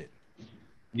chat and shit.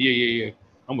 Yeah.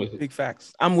 I'm with it. Big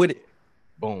facts. I'm with it.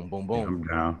 Boom, boom, I'm boom.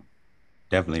 down.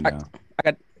 Definitely down.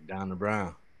 Down the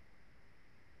brown.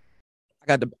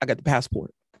 I got the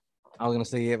passport. I was gonna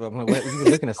say, yeah, but I'm like, what, you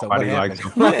looking at something? What Nobody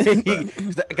happened?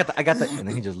 He's like, I got the, and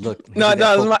then he just looked. No, He did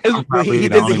that it's full- he the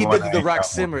did only he one did that the ain't rock got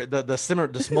simmer,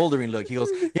 the smoldering look. He goes,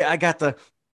 yeah, I got the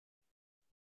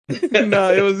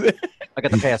No, it was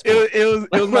passport.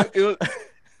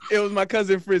 it was my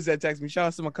cousin Fritz that texted me. Shout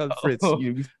out to my cousin Fritz.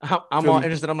 I'm all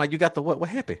interested. I'm like, you got the what? What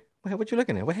happened? What you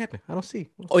looking at? What happened? I don't see.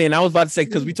 Oh yeah, and I was about to say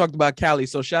because we talked about Cali.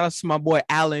 So shout out to my boy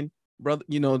Alan, brother.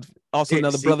 You know, also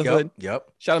another brotherhood.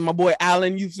 Yep. Shout out to my boy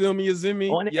Alan. You feel me? You see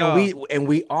me? Oh, and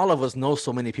we all of us know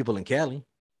so many people in Cali,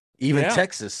 even Yeah.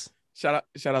 Texas. Shout out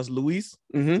to Luis.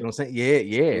 You know what I'm saying?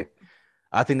 Yeah.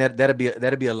 I think that'd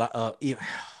be a lot. I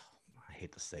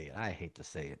hate to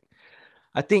say it.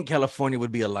 I think California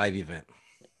would be a live event.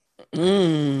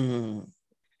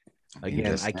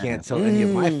 Again, I can't tell any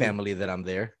of my family that I'm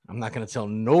there. I'm not gonna tell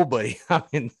nobody I'm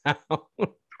in town.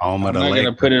 Home of I'm the not lake.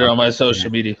 gonna put it on my social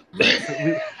media.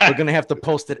 We're gonna have to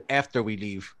post it after we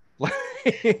leave.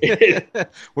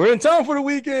 We're in town for the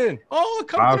weekend. Oh,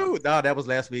 come through. No, that was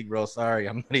last week, bro. Sorry,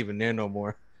 I'm not even there no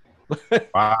more.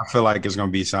 I feel like it's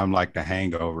gonna be something like The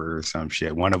Hangover or some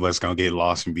shit. One of us gonna get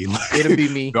lost and be looking. It'll be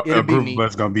me. A It'll be group me. of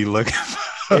us gonna be looking.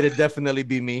 It'll definitely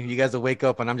be me. You guys will wake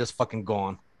up and I'm just fucking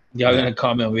gone. Y'all gonna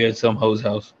comment we at some hoe's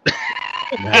house.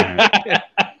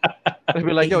 They'll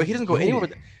be like, yo, he doesn't go anywhere.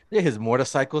 Yeah, his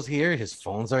motorcycle's here. His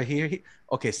phones are here.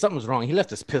 Okay, something's wrong. He left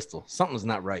his pistol. Something's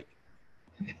not right.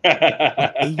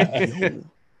 Hey,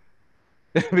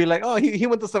 yo. Be like, oh, he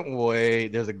went to something.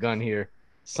 Wait, there's a gun here.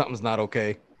 Something's not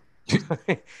okay.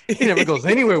 He never goes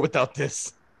anywhere without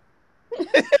this.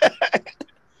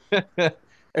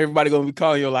 Everybody gonna be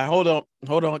calling you like, hold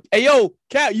on. Hey yo,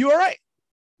 Cat, you all right?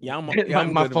 Yeah, I'm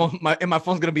my good. phone. My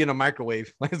phone's gonna be in a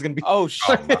microwave. Like it's gonna be. Oh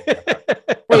shit.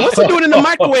 Wait, what's he doing in the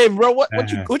microwave, bro? What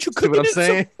you See cooking? what I'm it?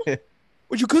 saying?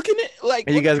 What you cooking it? Like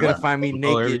And you what- guys gonna find me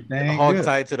naked, everything hog good.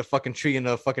 tied to the fucking tree in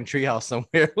the fucking treehouse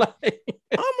somewhere. Like,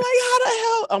 I'm like, how the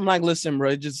hell? I'm like, listen, bro,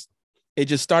 it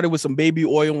just started with some baby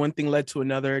oil. One thing led to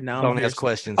another. Now don't I'm ask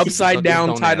questions. upside down,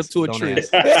 Don't tied up ask. to a Don't tree.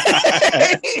 ask.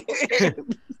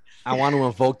 I want to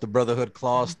invoke the Brotherhood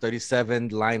Clause 37,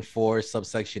 line 4,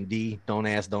 subsection D. Don't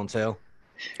ask, don't tell.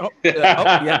 Oh,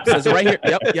 yeah, says it right here.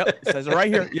 Yep, says it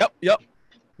right here. Yep.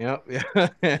 Yep.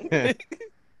 Yeah.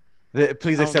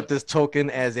 Please accept this token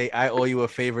as I owe you a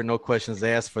favor, no questions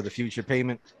asked for the future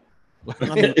payment.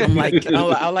 I'm like,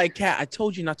 Cat, I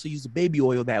told you not to use the baby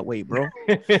oil that way, bro.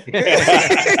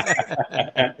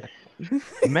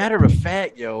 Matter of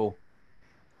fact, yo,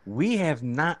 we have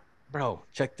not, bro,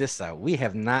 check this out. We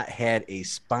have not had a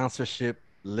sponsorship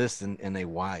listen in a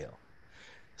while.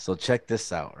 So check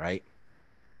this out, right?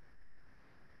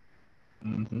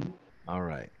 All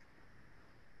right.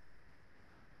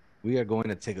 We are going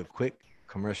to take a quick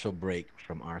commercial break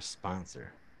from our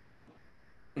sponsor.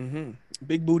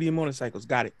 Big booty and motorcycles.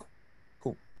 Got it.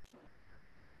 Cool.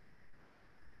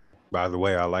 By the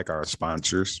way, I like our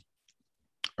sponsors.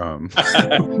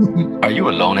 Are you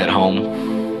alone at home?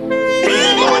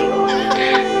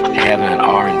 Having an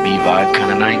R&B vibe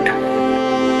kind of night?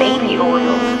 Baby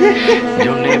oil.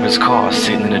 Your neighbor's car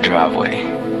sitting in the driveway?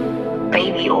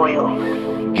 Baby oil.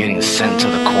 Getting sent to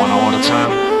the corner all the time?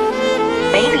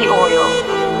 Baby oil.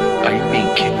 Are you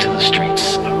being kicked to the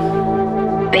streets?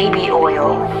 Baby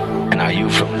oil. And are you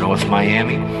from North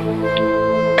Miami?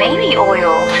 Baby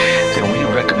oil. Then we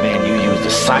recommend you use the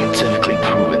scientifically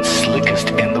proven slickest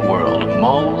in the world,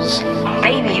 Moe's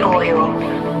Baby oil.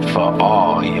 For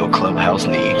all your clubhouse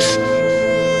needs.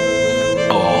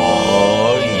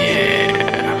 Oh yeah.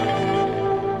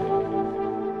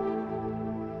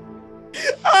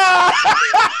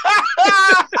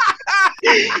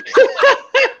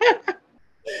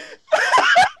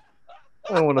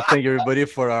 I want to thank everybody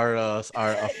for our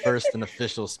first and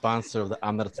official sponsor of the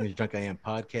I'm Not a Teenage Drunk I Am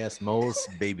podcast, Moe's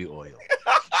Baby Oil.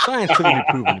 Scientifically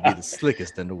proven to be the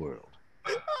slickest in the world.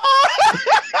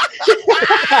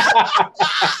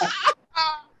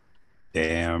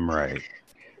 Damn right.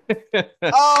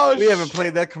 We haven't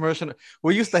played that commercial.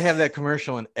 We used to have that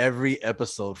commercial in every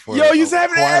episode for used to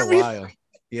have it quite every a while.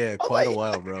 Yeah, quite a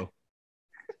while, bro.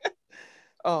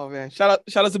 Oh man, shout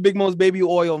out to Big Mo's Baby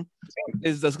Oil.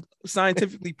 Is the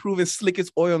scientifically proven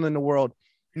slickest oil in the world,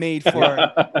 made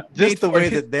for just the way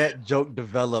that joke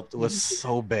developed was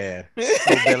so bad.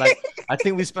 Like I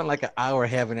think we spent like an hour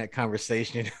having that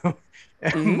conversation.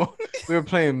 Mo, we were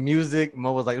playing music.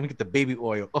 Mo was like, "Let me get the baby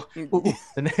oil." Oh, ooh.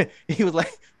 And then he was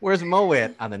like, "Where's Mo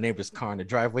at?" On the neighbor's car in the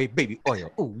driveway. Baby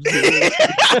oil. Oh yeah.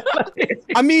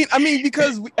 I mean,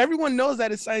 because everyone knows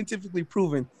that it's scientifically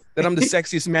proven that I'm the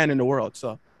sexiest man in the world.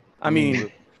 So, I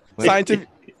mean, scientific.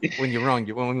 When you're wrong,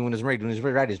 when it's right,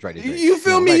 it's right. You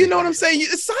feel me? You know what I'm saying?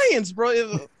 It's science, bro.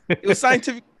 It was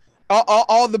scientific.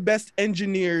 All the best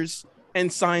engineers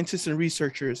and scientists and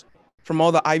researchers from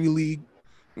all the Ivy League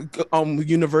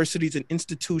universities and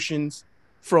institutions,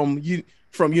 from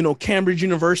Cambridge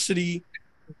University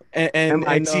and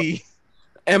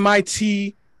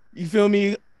MIT. You feel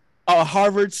me?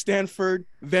 Harvard, Stanford,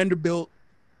 Vanderbilt,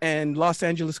 and Los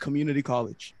Angeles Community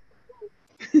College.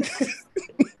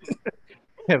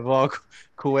 Have all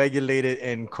coagulated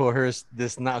and coerced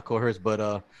developed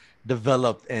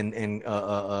and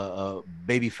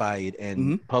babyfied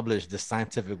and published the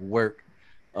scientific work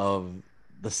of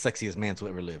the sexiest man to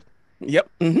ever live.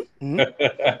 Yep.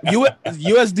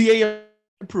 USDA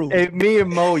approved. Hey, me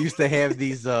and Mo used to have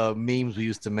these memes we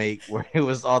used to make where it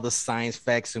was all the science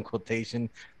facts and quotation,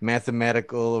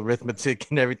 mathematical, arithmetic,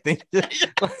 and everything.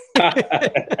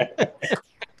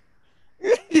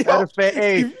 Matter of fact,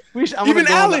 hey, I'm gonna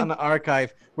go on the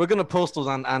archive. We're gonna post those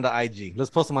on the IG.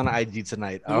 Let's post them on the IG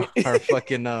tonight. Our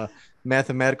fucking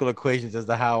mathematical equations as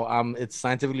to how it's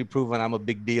scientifically proven I'm a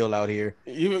big deal out here,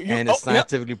 and it's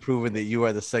scientifically proven that you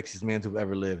are the sexiest man to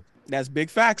ever live. That's big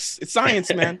facts. It's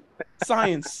science, man.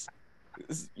 Science.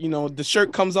 The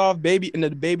shirt comes off, baby, and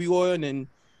the baby oil, and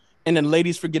then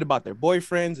ladies forget about their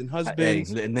boyfriends and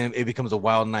husbands, and then it becomes a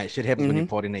wild night. Shit happens when you're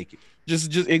party naked.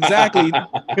 Just exactly.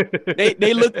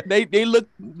 they look. The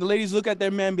ladies look at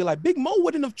their man and be like, "Big Mo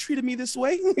wouldn't have treated me this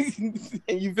way."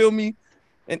 And you feel me?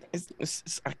 And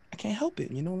I can't help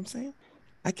it. You know what I'm saying?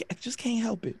 I just can't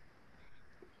help it.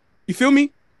 You feel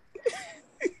me?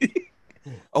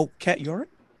 Oh, Cat, you all right?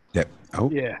 Yep.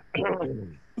 Oh yeah.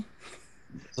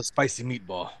 It's a spicy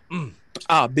meatball.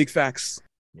 Big facts.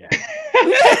 Yeah.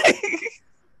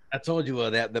 I told you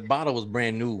that the bottle was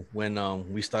brand new when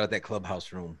we started that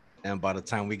clubhouse room, and by the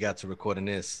time we got to recording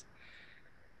this,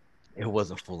 it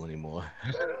wasn't full anymore.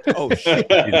 Oh shit!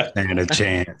 Stand a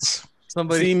chance.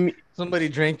 Somebody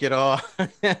drank it all.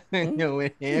 It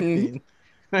happened.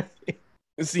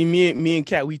 See, me and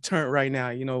Cat, we turned right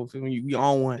now. We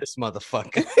on one. This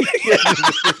motherfucker.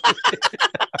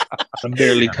 I'm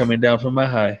barely coming down from my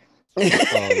high.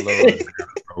 Oh Lord.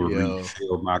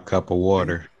 Refill my cup of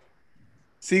water.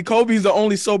 See, Kobe's the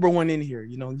only sober one in here.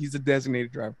 He's a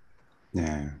designated driver.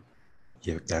 Yeah,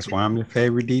 that's why I'm your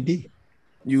favorite DD.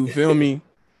 You feel me?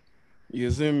 You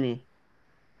see me?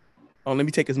 Oh, let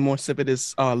me take a more sip of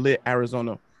this lit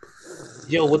Arizona.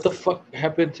 Yo, what the fuck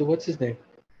happened to what's his name?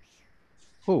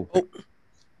 Who? Oh,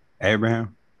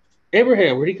 Abraham.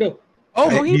 Abraham, where'd he go?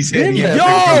 oh, He said he yo,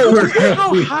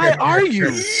 How high are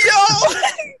you,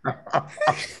 yo.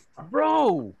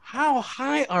 bro? How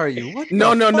high are you? What?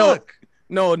 No, the no, no. fuck?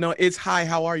 No, it's hi.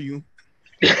 How are you?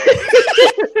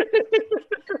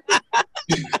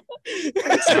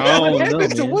 Oh, What no,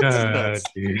 happened to man. what's his God, nuts?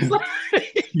 dude.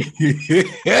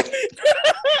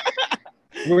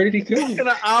 Where did he go? And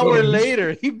an hour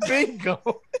later, he been gone.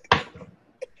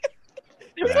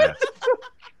 Yeah.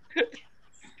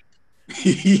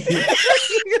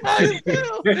 Hey,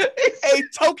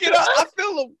 toke it up. I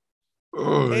feel him.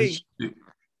 Oh, Hey. shit.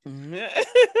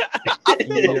 I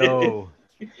feel him. Yo,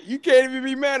 You can't even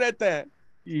be mad at that.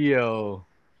 yo,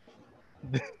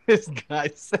 this guy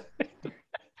said,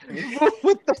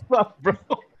 "What the fuck, bro?"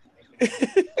 It's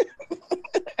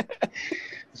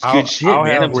good shit, I'll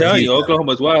man. have I'm what telling he- you,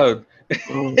 Oklahoma's wild.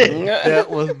 That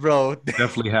was, bro.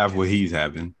 Definitely have what he's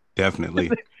having.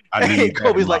 Definitely. I Hey, need that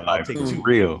Kobe's in my like, I'll life, take for two.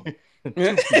 real.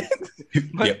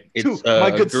 My, It's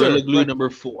my good Gorilla sir. Glue number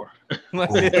 4.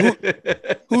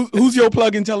 Who's your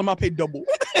plug and tell him I paid double?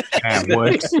 Man,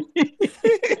 what?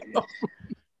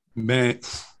 Man,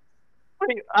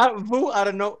 Wait, Vu, I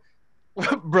don't know,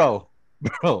 bro,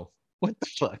 what the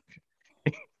fuck?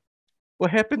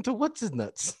 What happened to what's his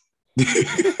nuts?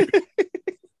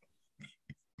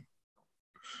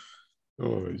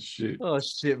 oh shit. Oh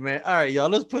shit, man! All right, y'all,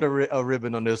 let's put a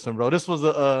ribbon on this one, bro. This was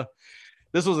a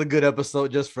good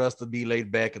episode just for us to be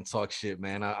laid back and talk shit,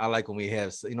 man. I like when we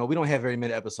have, we don't have very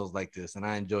many episodes like this, and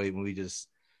I enjoy it when we just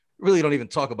really don't even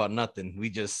talk about nothing. We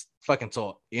just fucking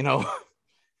talk, Yeah.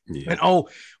 And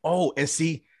and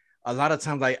see, a lot of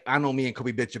times, like, I know me and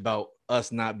Kobe bitch about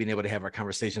us not being able to have our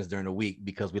conversations during the week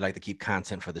because we like to keep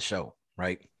content for the show,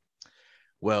 right?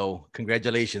 Well,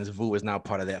 congratulations, Vu is now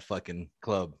part of that fucking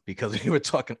club, because we were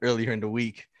talking earlier in the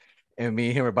week and me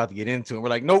and him are about to get into it. We're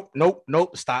like, nope,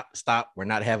 stop. We're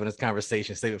not having this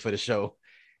conversation. Save it for the show.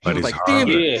 He But was it's like, damn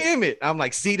hard. it. I'm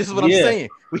like, see, this is what I'm Yeah. saying.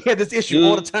 We had this issue Dude,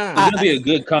 all the time. It's gonna be a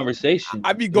good conversation.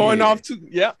 I be going Yeah. off too.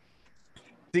 Yeah.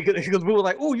 Because we were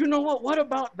like, oh, you know what? What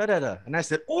about da? And I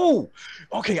said, oh,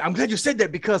 okay, I'm glad you said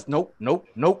that, because nope.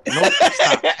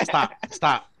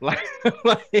 Stop. Like,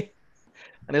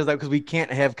 and it's like, because we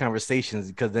can't have conversations,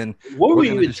 because then What were we're we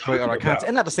gonna even destroy all our talking content. about?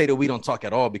 And not to say that we don't talk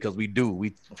at all, because we do.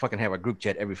 We fucking have our group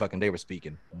chat every fucking day we're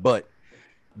speaking. But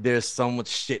there's so much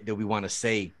shit that we want to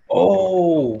say.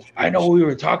 Oh, I know what we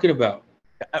were talking about.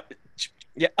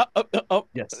 Yeah.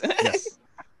 Yes.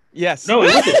 Yes. No,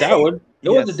 it wasn't that one. It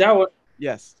Yes. wasn't that one.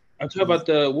 Yes. I'm talking about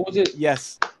what was it?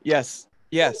 Yes.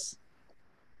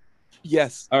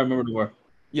 I remember the word.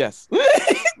 Yes.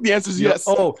 The answer is Yeah. yes.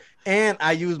 Oh, and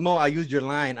I used your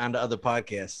line on the other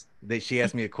podcast. That she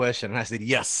asked me a question and I said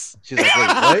yes. She's like,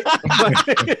 wait, what?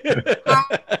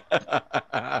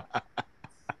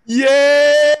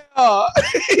 Yeah.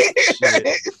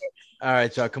 Shit. All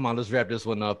right, y'all. Come on, let's wrap this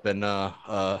one up. And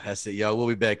that's it, y'all. We'll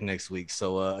be back next week.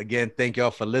 So again, thank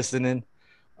y'all for listening.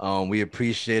 We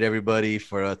appreciate everybody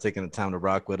for taking the time to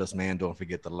rock with us, man. Don't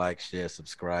forget to like, share,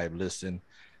 subscribe, listen.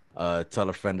 Tell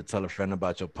a friend to tell a friend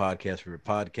about your podcast, favorite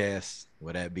podcast.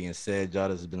 With that being said, y'all,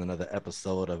 this has been another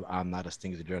episode of I'm Not a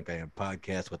Stingy Drunk I Am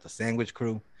podcast with the Sandwich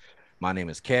Crew. My name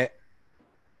is Kat.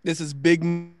 This is Big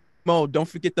Mo. Don't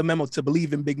forget the memo to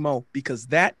believe in Big Mo, because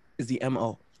that is the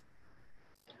MO.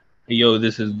 Hey, yo,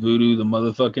 this is Voodoo, the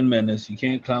motherfucking menace. You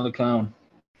can't clown the clown.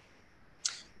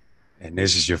 And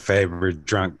this is your favorite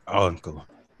drunk uncle,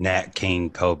 Nat King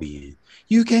Kobe.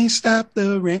 You can't stop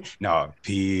the rain. No,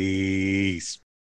 peace.